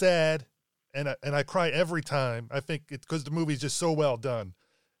it is sad, and I cry every time. I think it's because the movie's just so well done.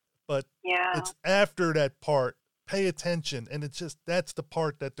 But it's after that part, pay attention, and that's the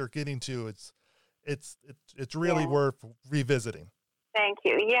part that they're getting to. It's really worth revisiting. Thank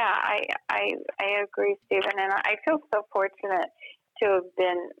you. Yeah, I agree, Stephen, and I feel so fortunate to have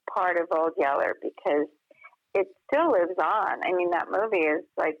been part of Old Yeller because it still lives on. I mean, that movie is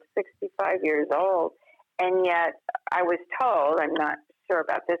like 65 years old, and yet I was told, I'm not sure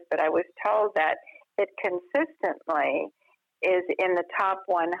about this, but I was told that it consistently is in the top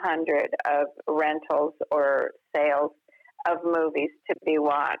 100 of rentals or sales of movies to be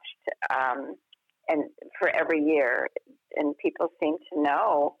watched, and for every year. And people seem to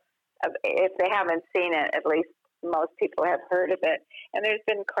know, if they haven't seen it, at least most people have heard of it. And there's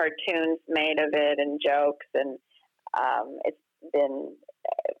been cartoons made of it and jokes, and it's been,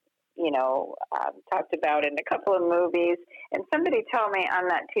 talked about in a couple of movies. And somebody told me on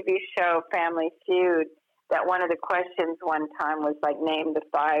that TV show, Family Feud, that one of the questions one time was like, name the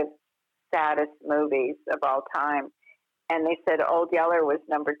 5 saddest movies of all time. And they said Old Yeller was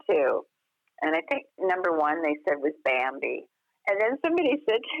number 2. And I think number 1 they said was Bambi. And then somebody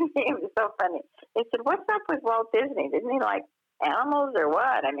said to me, it was so funny, they said, what's up with Walt Disney? Didn't he like animals or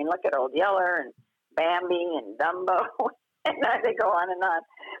what? I mean, look at Old Yeller and Bambi and Dumbo. And they go on and on.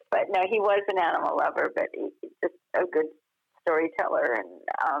 But no, he was an animal lover, but he's just a good storyteller and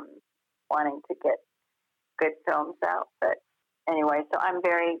wanting to get good films out. But anyway, so I'm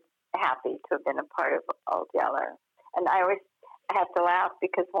very happy to have been a part of Old Yeller. And I have to laugh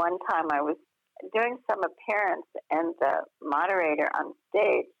because one time I was doing some appearance and the moderator on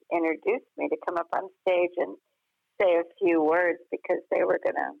stage introduced me to come up on stage and say a few words because they were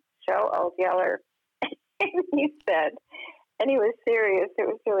going to show Old Yeller. And he said, and he was serious, it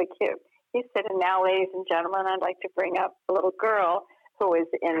was really cute. He said, and now, ladies and gentlemen, I'd like to bring up a little girl who was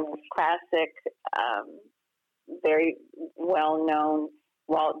in the classic, very well-known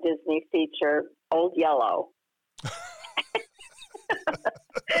Walt Disney feature, Old Yellow.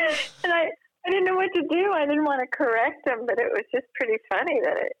 And I didn't know what to do. I didn't want to correct him, but it was just pretty funny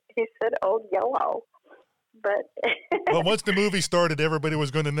that he said Old Yellow. But well, once the movie started, everybody was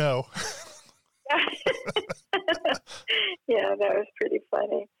going to know. Yeah, that was pretty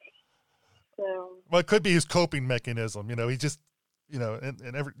funny. So, well, it could be his coping mechanism. He just,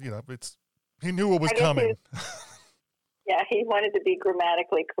 and every, he knew what was coming. Yeah, he wanted to be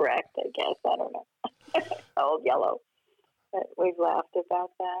grammatically correct, I guess. I don't know. Old Yellow. But we've laughed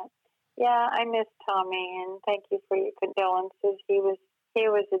about that. Yeah, I miss Tommy, and thank you for your condolences. He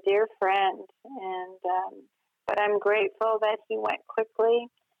was a dear friend, and but I'm grateful that he went quickly.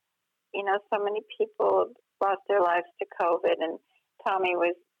 So many people lost their lives to COVID, and Tommy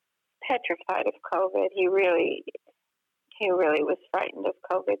was petrified of COVID. He really was frightened of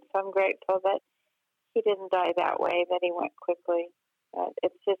COVID. So I'm grateful that he didn't die that way, that he went quickly.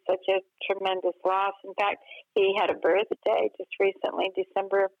 It's just such a tremendous loss. In fact, he had a birthday just recently,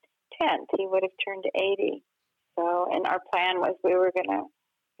 December 10th. He would have turned 80. So, and our plan was we were going to,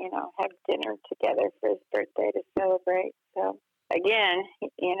 have dinner together for his birthday to celebrate. So, again,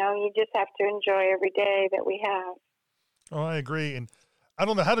 you just have to enjoy every day that we have. Oh, I agree. And I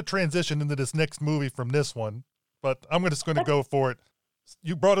don't know how to transition into this next movie from this one, but I'm just going to go for it.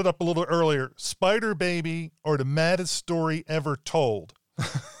 You brought it up a little earlier. Spider Baby, or the maddest story ever told.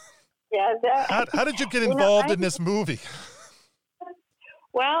 Yeah. How did you get involved in this movie?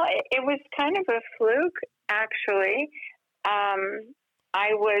 Well, it was kind of a fluke, actually.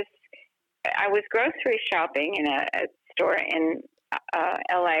 I was grocery shopping in a store in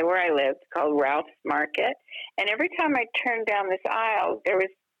L.A. where I lived called Ralph's Market, and every time I turned down this aisle,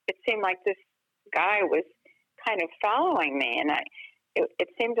 it seemed like this guy was kind of following me, and it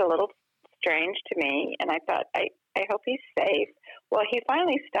seemed a little strange to me, and I thought, I hope he's safe. Well, he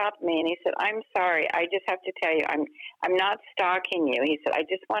finally stopped me, and he said, I'm sorry. I just have to tell you, I'm not stalking you. He said, I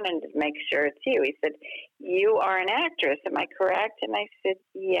just wanted to make sure it's you. He said, you are an actress. Am I correct? And I said,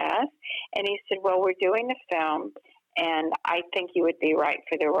 yes. And he said, well, we're doing the film, and I think you would be right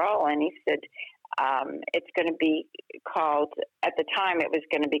for the role. And he said, it's going to be called, at the time, it was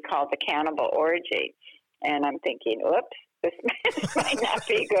going to be called The Cannibal Orgy. And I'm thinking, oops, this might not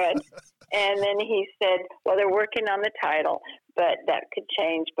be good. And then he said, well, they're working on the title, but that could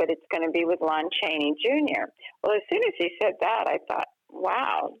change, but it's going to be with Lon Chaney Jr. Well, as soon as he said that, I thought,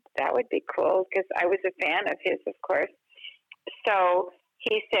 wow, that would be cool, because I was a fan of his, of course. So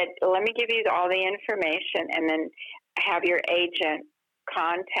he said, let me give you all the information and then have your agent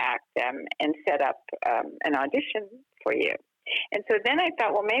contact them and set up an audition for you. And so then I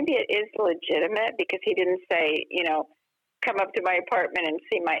thought, well, maybe it is legitimate, because he didn't say, come up to my apartment and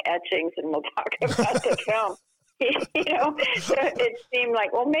see my etchings and we'll talk about the film. So it seemed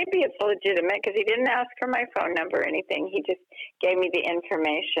like, well, maybe it's legitimate, because he didn't ask for my phone number or anything. He just gave me the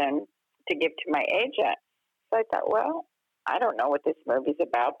information to give to my agent. So I thought, well, I don't know what this movie's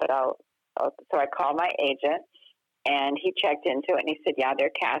about, but so I called my agent, and he checked into it, and he said, yeah, they're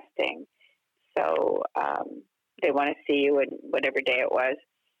casting. So they want to see you in whatever day it was.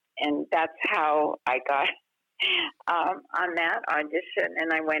 And that's how I got on that audition.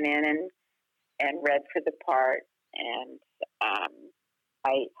 And I went in and read for the part. And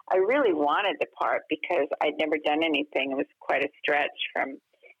I really wanted the part, because I'd never done anything. It was quite a stretch from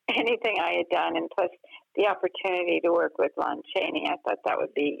anything I had done. And plus the opportunity to work with Lon Chaney, I thought that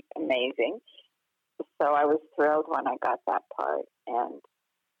would be amazing. So I was thrilled when I got that part. And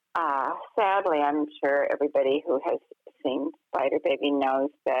sadly, I'm sure everybody who has seen Spider Baby knows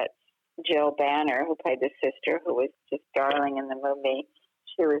that Jill Banner, who played the sister, who was just darling in the movie,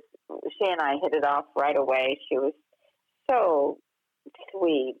 she and I hit it off right away. She was so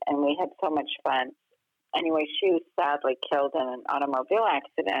sweet, and we had so much fun. Anyway, she was sadly killed in an automobile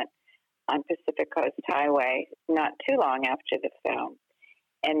accident on Pacific Coast Highway not too long after the film.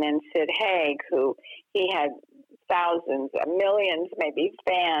 And then Sid Haig, who he had thousands, millions, maybe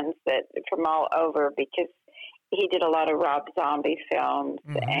fans that from all over, because he did a lot of Rob Zombie films,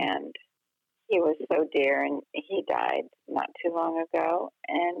 and he was so dear, and he died not too long ago,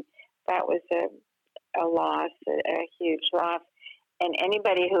 and that was a loss, a huge loss. And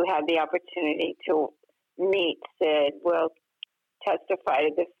anybody who had the opportunity to meet Sid will testify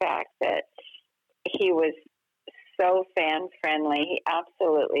to the fact that he was so fan-friendly. He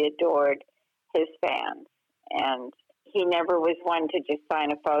absolutely adored his fans, and he never was one to just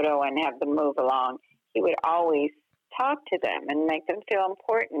sign a photo and have them move along. He would always talk to them and make them feel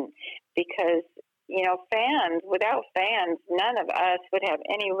important, because, fans, without fans, none of us would have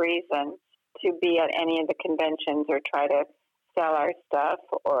any reason to be at any of the conventions or try to sell our stuff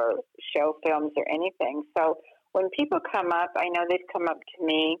or show films or anything. So when people come up, I know they've come up to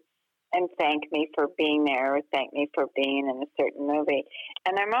me and thank me for being there, or thank me for being in a certain movie.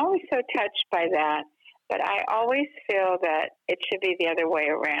 And I'm always so touched by that. But I always feel that it should be the other way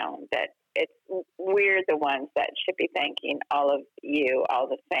around, that we're the ones that should be thanking all of you, all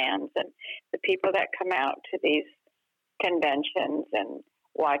the fans, and the people that come out to these conventions and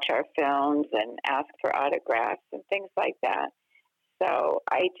watch our films and ask for autographs and things like that. So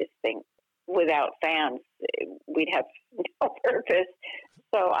I just think without fans, we'd have no purpose.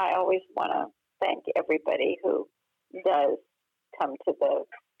 So I always want to thank everybody who does come to the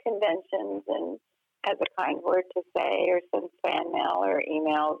conventions and has a kind word to say, or sends fan mail or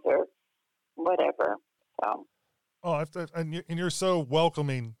emails or whatever. So. Oh, and you're so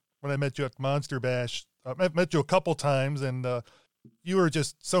welcoming. When I met you at Monster Bash, I've met you a couple times, and you were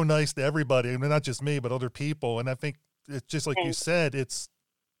just so nice to everybody. I mean, not just me, but other people. And I think it's just like you said, it's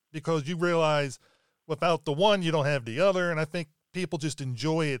because you realize without the one, you don't have the other. And I think people just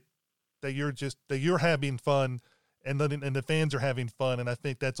enjoy it, that you're having fun, and the fans are having fun. And I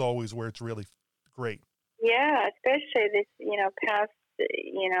think that's always where it's really great. Yeah, especially this, past,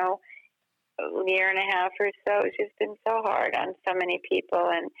 year and a half or so. It's just been so hard on so many people,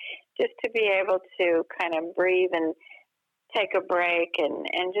 and just to be able to kind of breathe and take a break and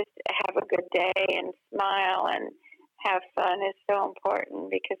just have a good day and smile and have fun is so important,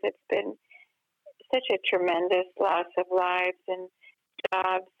 because it's been such a tremendous loss of lives and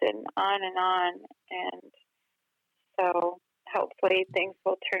jobs and on and on. And so hopefully things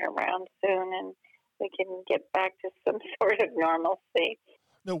will turn around soon and we can get back to some sort of normalcy.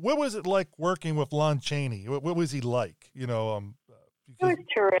 Now, what was it like working with Lon Chaney? What was he like? He was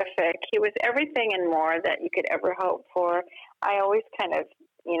terrific. He was everything and more that you could ever hope for. I always kind of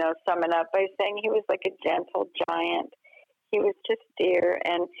sum it up by saying he was like a gentle giant. He was just dear,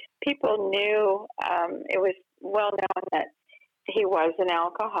 and people knew, it was well known that he was an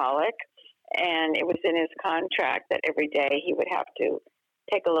alcoholic, and it was in his contract that every day he would have to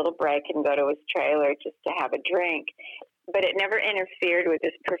take a little break and go to his trailer just to have a drink. But it never interfered with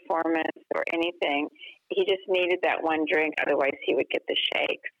his performance or anything. He just needed that one drink, otherwise he would get the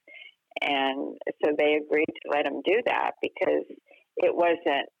shakes. And so they agreed to let him do that because it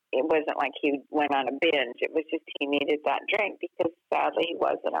wasn't like he went on a binge. It was just he needed that drink because sadly he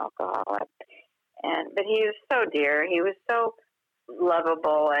was an alcoholic. But he was so dear. He was so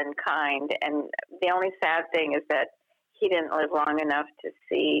lovable and kind. And the only sad thing is that he didn't live long enough to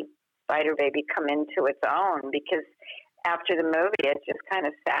see Spider Baby come into its own, because after the movie it just kind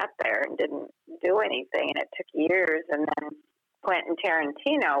of sat there and didn't do anything, and it took years. And then Quentin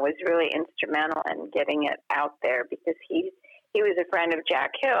Tarantino was really instrumental in getting it out there, because he was a friend of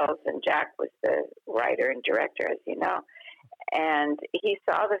Jack Hill's, and Jack was the writer and director, as you know. And he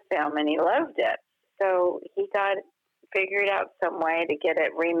saw the film and he loved it. So he figured out some way to get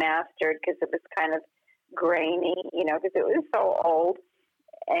it remastered, because it was kind of grainy, because it was so old.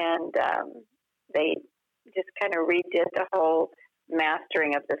 And they just kind of redid the whole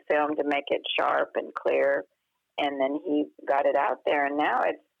mastering of the film to make it sharp and clear. And then he got it out there, and now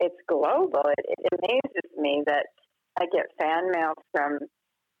it's global. It amazes me that I get fan mail from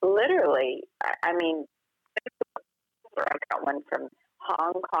literally, I got one from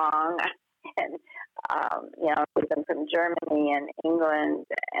Hong Kong, and even from Germany and England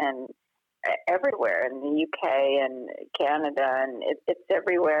and everywhere, in the UK and Canada, and it's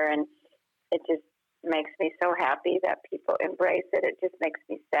everywhere. And it just makes me so happy that people embrace it. It just makes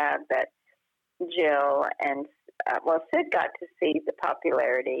me sad that Jill and Sid got to see the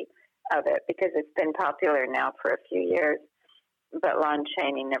popularity of it, because it's been popular now for a few years, but Lon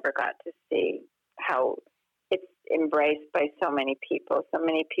Chaney never got to see how it's embraced by so many people. So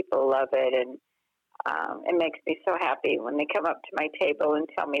many people love it, and it makes me so happy when they come up to my table and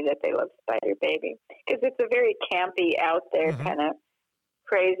tell me that they love Spider Baby, because it's a very campy, out there kind of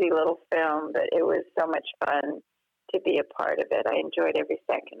crazy little film, but it was so much fun to be a part of it. I enjoyed every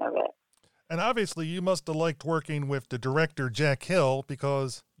second of it. And obviously you must have liked working with the director, Jack Hill,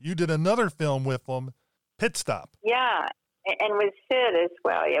 because you did another film with him, Pit Stop. Yeah, and with Sid as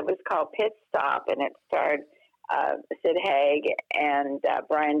well. It was called Pit Stop, and it starred Sid Haig and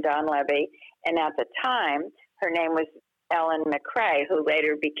Brian Donlevy. And at the time, her name was Ellen McCrae, who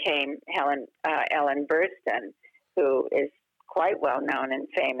later became Ellen Burstyn, who is quite well known and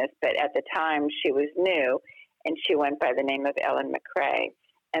famous. But at the time, she was new, and she went by the name of Ellen McCrae.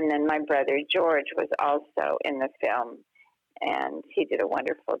 And then my brother George was also in the film, and he did a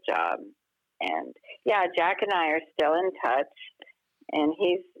wonderful job. And yeah, Jack and I are still in touch, and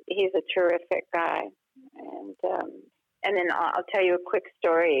he's a terrific guy. And then I'll tell you a quick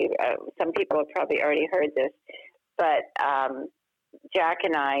story. Some people have probably already heard this, but Jack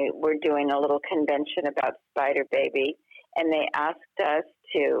and I were doing a little convention about Spider Baby, and they asked us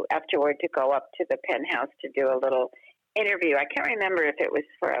afterward to go up to the Penthouse to do a little interview. I can't remember if it was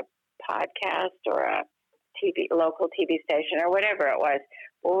for a podcast or a local TV station or whatever it was.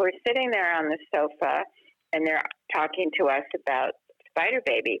 Well, we're sitting there on the sofa, and they're talking to us about Spider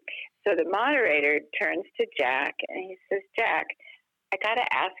Baby. So the moderator turns to Jack, and he says, "Jack, I got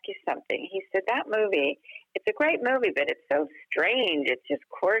to ask you something." He said, "That movie, it's a great movie, but it's so strange. It's just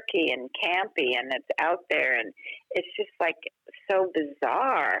quirky and campy, and it's out there, and it's just like so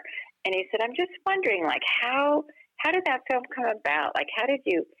bizarre." And he said, "I'm just wondering, like, how did that film come about? Like, how did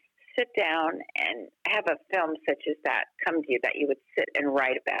you sit down and have a film such as that come to you, that you would sit and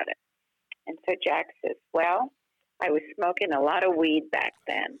write about it?" And so Jack says, "Well, I was smoking a lot of weed back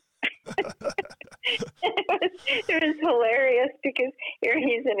then." It was hilarious, because here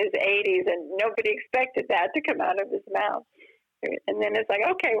he's in his 80s and nobody expected that to come out of his mouth. And then it's like,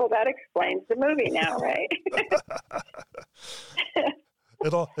 okay, well, that explains the movie now, right?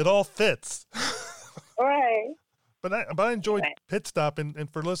 It all fits. Right. But I enjoyed Pit Stop, and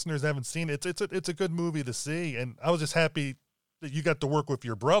for listeners that haven't seen it, it's a good movie to see. And I was just happy that you got to work with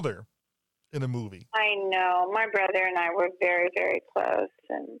your brother in a movie. I know. My brother and I were very, very close,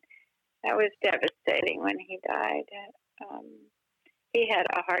 and that was devastating when he died. He had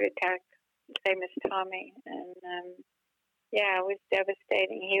a heart attack, same as Tommy, and yeah, it was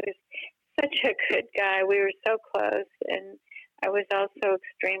devastating. He was such a good guy. We were so close, and I was also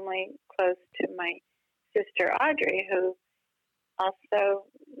extremely close to my sister Audrey, who also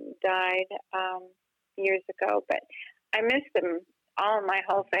died years ago. But I miss them all, my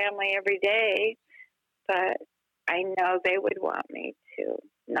whole family, every day. But I know they would want me to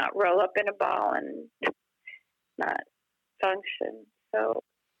not roll up in a ball and not function. So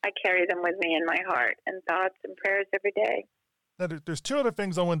I carry them with me in my heart and thoughts and prayers every day. Now, there's two other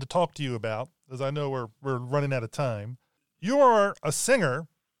things I wanted to talk to you about, as I know we're running out of time. You are a singer.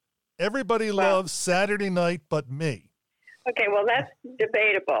 Everybody loves Saturday Night But Me. Okay, well, that's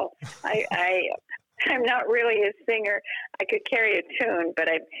debatable. I'm not really a singer. I could carry a tune, but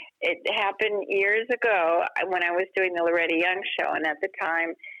it happened years ago when I was doing the Loretta Young show, and at the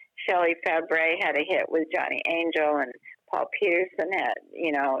time, Shelley Fabre had a hit with Johnny Angel, and Paul Peterson had,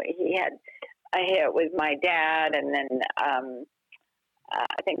 he had a hit with My Dad, and then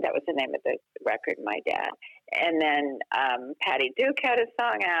I think that was the name of the record, My Dad. And then Patty Duke had a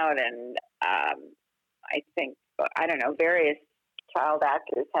song out, and I think, I don't know, various child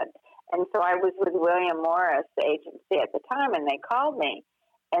actors had. And so I was with William Morris Agency at the time, and they called me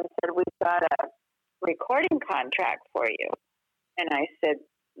and said, we've got a recording contract for you. And I said,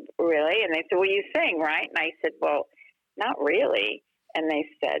 really? And they said, well, you sing, right? And I said, well, not really. And they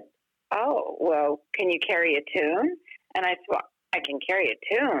said, oh, well, can you carry a tune? And I said, well, I can carry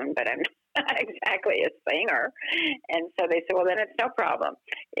a tune, but I'm not exactly a singer. And so they said, well, then it's no problem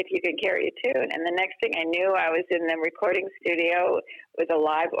if you can carry a tune. And the next thing I knew, I was in the recording studio with a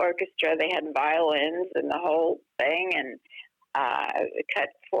live orchestra. They had violins and the whole thing, and cut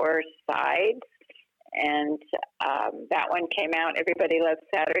 4 sides. And that one came out, Everybody Loves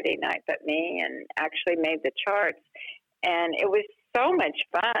Saturday Night But Me, and actually made the charts. And it was so much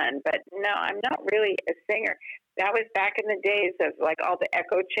fun, but no, I'm not really a singer. That was back in the days of like all the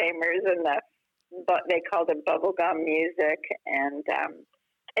echo chambers and they called it bubblegum music, and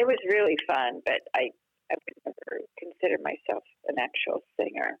it was really fun, but I would never consider myself an actual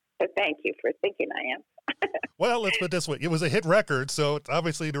singer. But thank you for thinking I am. Well, let's put it this way. It was a hit record, so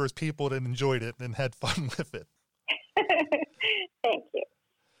obviously there was people that enjoyed it and had fun with it. Thank you.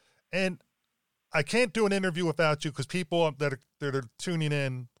 And I can't do an interview without you, because people that are tuning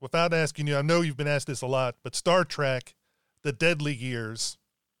in, without asking you, I know you've been asked this a lot, but Star Trek, The Deadly Years,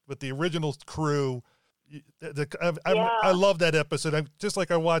 with the original crew, I love that episode. Just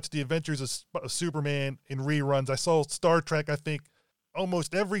like I watched The Adventures of Superman in reruns, I saw Star Trek, I think,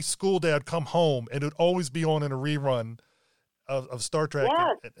 almost every school day I'd come home, and it would always be on in a rerun of Star Trek.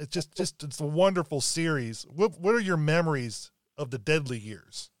 Yes. It's a wonderful series. What are your memories of The Deadly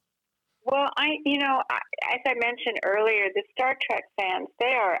Years? Well, as I mentioned earlier, the Star Trek fans,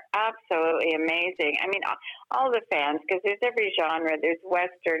 they are absolutely amazing. I mean, all the fans, because there's every genre. There's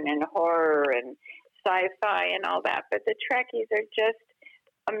Western and horror and sci-fi and all that, but the Trekkies are just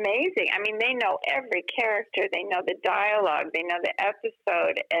amazing. I mean, they know every character. They know the dialogue. They know the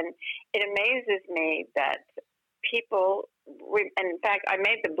episode. And it amazes me that people, and in fact, I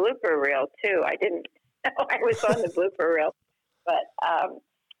made the blooper reel, too. I didn't know I was on the blooper reel, but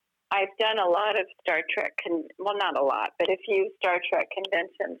I've done a lot of Star Trek, not a lot, but a few Star Trek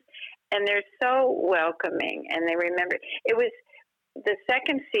conventions, and they're so welcoming, and they remember. It was the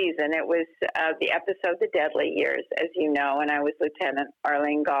second season. It was the episode The Deadly Years, as you know, and I was Lieutenant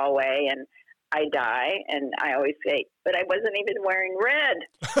Arlene Galway, and I die, and I always say, but I wasn't even wearing red,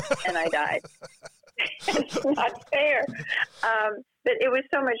 and I died. It's not fair. But it was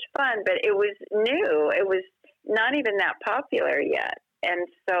so much fun, but it was new. It was not even that popular yet. And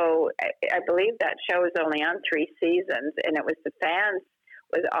so I believe that show was only on 3 seasons, and it was the fans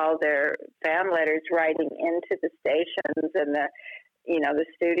with all their fan letters writing into the stations and the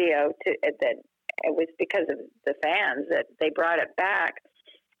studio that it was because of the fans that they brought it back.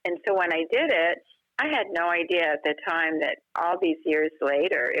 And so when I did it, I had no idea at the time that all these years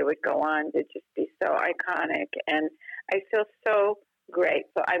later it would go on to just be so iconic. And I feel so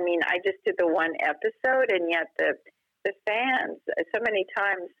grateful. I mean, I just did the one episode, and yet the fans, so many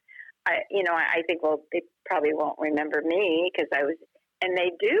times, I think, well, they probably won't remember me because I was, and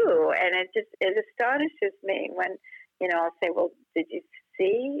they do, and it astonishes me when, I'll say, well, did you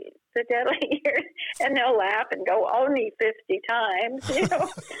see The Deadly Years? And they'll laugh and go, only 50 times,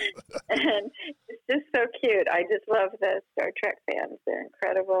 and it's just so cute. I just love the Star Trek fans. They're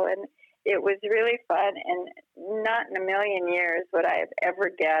incredible, and it was really fun, and not in a million years would I have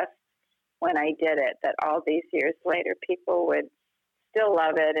ever guessed when I did it that all these years later people would still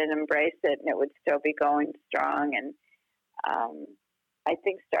love it and embrace it, and it would still be going strong. And I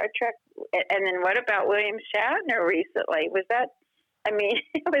think Star Trek, and then what about William Shatner recently? Was that, I mean,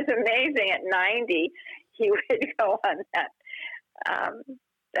 it was amazing. At 90, he would go on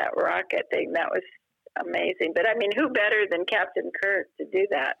that rocket thing. That was amazing. But I mean, who better than Captain Kirk to do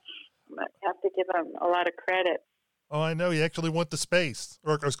that? I have to give him a lot of credit. Oh, I know. He actually went to space,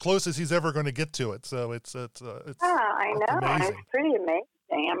 or as close as he's ever going to get to it. So it's I know. amazing. It's pretty amazing.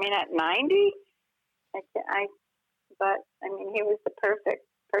 anything. I mean, at 90, but I mean, he was the perfect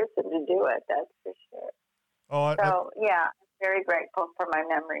person to do it. That's for sure. Yeah, I'm very grateful for my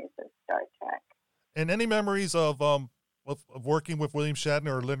memories of Star Trek. And any memories of working with William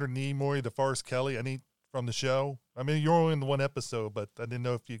Shatner or Leonard Nimoy, DeForest Kelley, any from the show? I mean, you're only in the one episode, but I didn't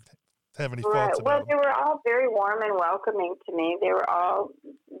know if you have any thoughts about them. Well, they were all very warm and welcoming to me. They were all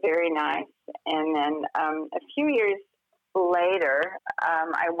very nice. And then a few years later,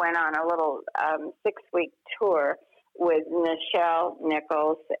 I went on a little 6-week tour with Nichelle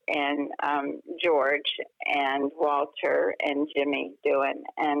Nichols and George and Walter and Jimmy Doohan.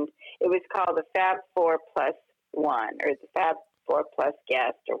 And it was called the Fab 4+1 or the Fab 4+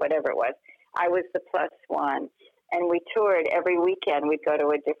 guest or whatever it was. I was the +1. And we toured every weekend. We'd go to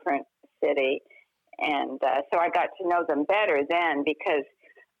a different city. And so I got to know them better then because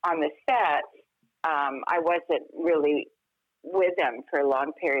on the set, I wasn't really with them for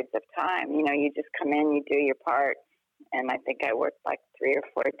long periods of time. You know, you just come in, you do your part. And I think I worked like 3 or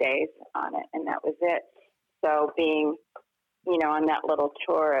 4 days on it, and that was it. So being, you know, on that little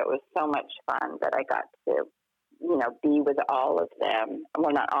tour, it was so much fun that I got to, you know, be with all of them.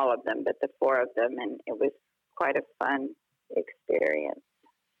 Well, not all of them, but the 4 of them, and it was quite a fun experience.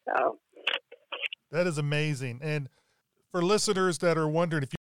 So that is amazing. And for listeners that are wondering,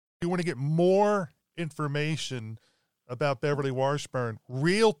 if you want to get more information about Beverly Washburn,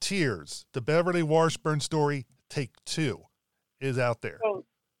 Real Tears, the Beverly Washburn story, Take 2 is out there.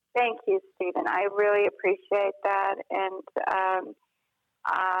 Thank you, Stephen. I really appreciate that. And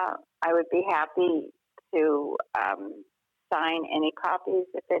I would be happy to sign any copies.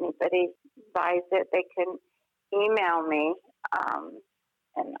 If anybody buys it, they can email me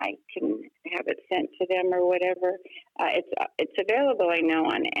and I can have it sent to them or whatever. It's available, I know,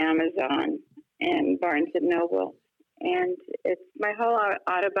 on Amazon and Barnes & Noble. And it's my whole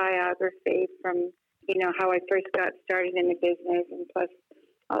autobiography from, you know, how I first got started in the business, and plus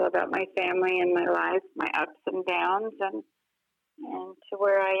all about my family and my life, my ups and downs, and to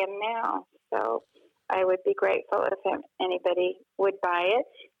where I am now. So I would be grateful if anybody would buy it,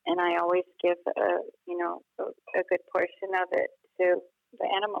 and I always give a good portion of it to the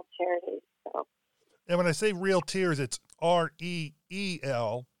animal charities. So. And when I say Real Tears, it's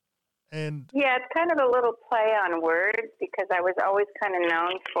REEL. And yeah, it's kind of a little play on words because I was always kind of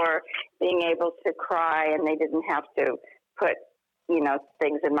known for being able to cry, and they didn't have to put, you know,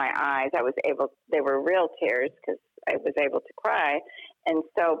 things in my eyes. They were real tears because I was able to cry. And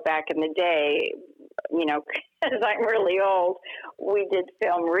so back in the day, you know, because I'm really old, we did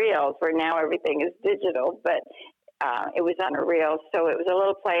film reels where now everything is digital, but it was on a reel. So it was a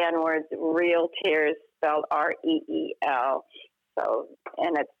little play on words, Real Tears, spelled REEL. So,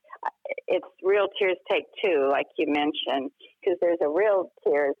 and it's Real Tears Take 2, like you mentioned, because there's a Real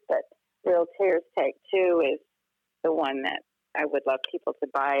Tears, but Real Tears Take 2 is the one that I would love people to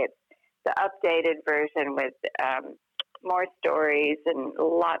buy. It's the updated version with more stories and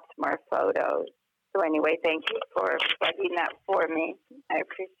lots more photos. So anyway, thank you for plugging that for me. I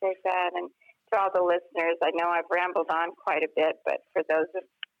appreciate that. And to all the listeners, I know I've rambled on quite a bit, but for those of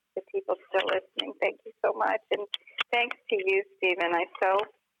the people still listening, thank you so much. And thanks to you, Stephen. I so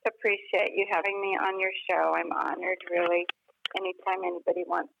appreciate you having me on your show. I'm honored, really. Anytime anybody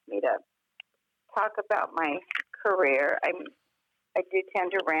wants me to talk about my career, I do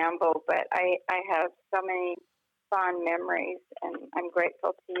tend to ramble, but I have so many fond memories, and I'm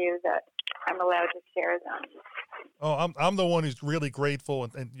grateful to you that I'm allowed to share them. Oh, I'm the one who's really grateful,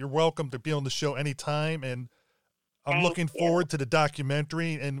 and you're welcome to be on the show anytime. And I'm looking forward to the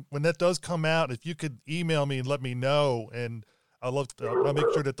documentary. And when that does come out, if you could email me and let me know, and I'll make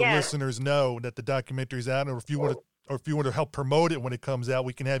sure that the listeners know that the documentary's out. Or if you want to help promote it when it comes out,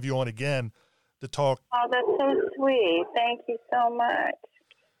 we can have you on again to talk. Oh, that's so sweet. Thank you so much.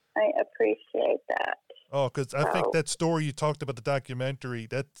 I appreciate that. Oh, because I think that story you talked about, the documentary,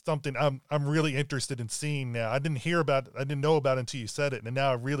 that's something I'm really interested in seeing now. I didn't know about it until you said it, and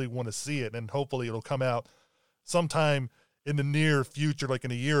now I really want to see it, and hopefully it'll come out sometime in the near future, like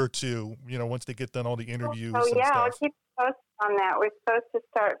in a year or two, you know, once they get done all the interviews and stuff. I'll keep posted on that. We're supposed to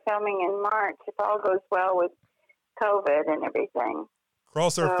start filming in March if all goes well with COVID and everything.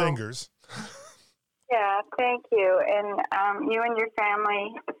 Cross our fingers. Yeah, thank you. And you and your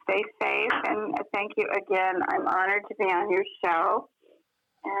family stay safe. And thank you again. I'm honored to be on your show.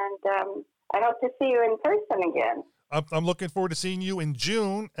 And I hope to see you in person again. I'm looking forward to seeing you in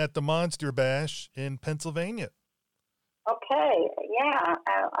June at the Monster Bash in Pennsylvania. Okay. Yeah,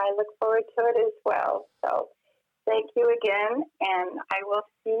 I look forward to it as well. So thank you again. And I will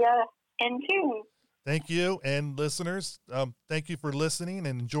see you in June. Thank you. And listeners, thank you for listening,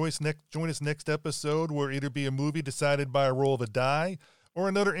 and join us next episode, where it'll be a movie decided by a roll of a die or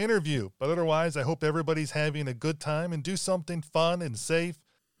another interview. But otherwise, I hope everybody's having a good time and do something fun and safe.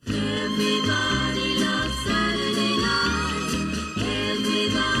 Everybody loves Saturday night.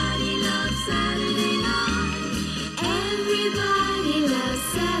 Everybody loves Saturday night. Everybody loves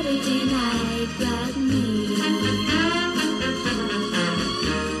Saturday night but me.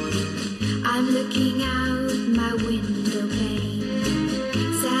 I'm looking out my window pane.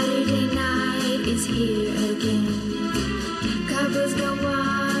 Saturday night is here again. Couples go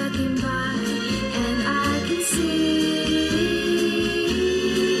walking by and I can see.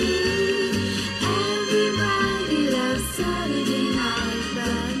 Everybody loves Saturday night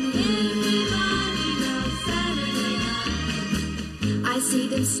but me. Everybody loves Saturday night. I see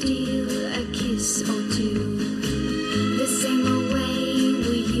them steal a kiss or two, the same old way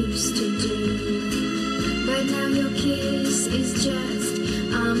we used to do. But now your kiss is just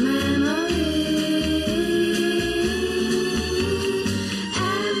a memory.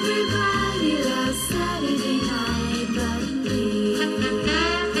 Everybody loves Saturday night but me.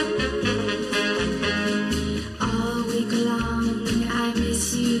 All week long I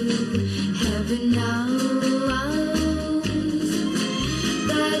miss you, heaven knows.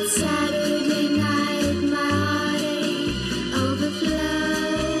 But Saturday night my heartache overflows.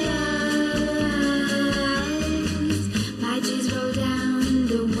 My tears roll down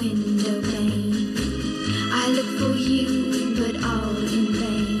the window pane. I look for you, but all in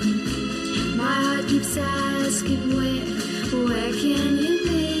vain. My heart keeps asking where can you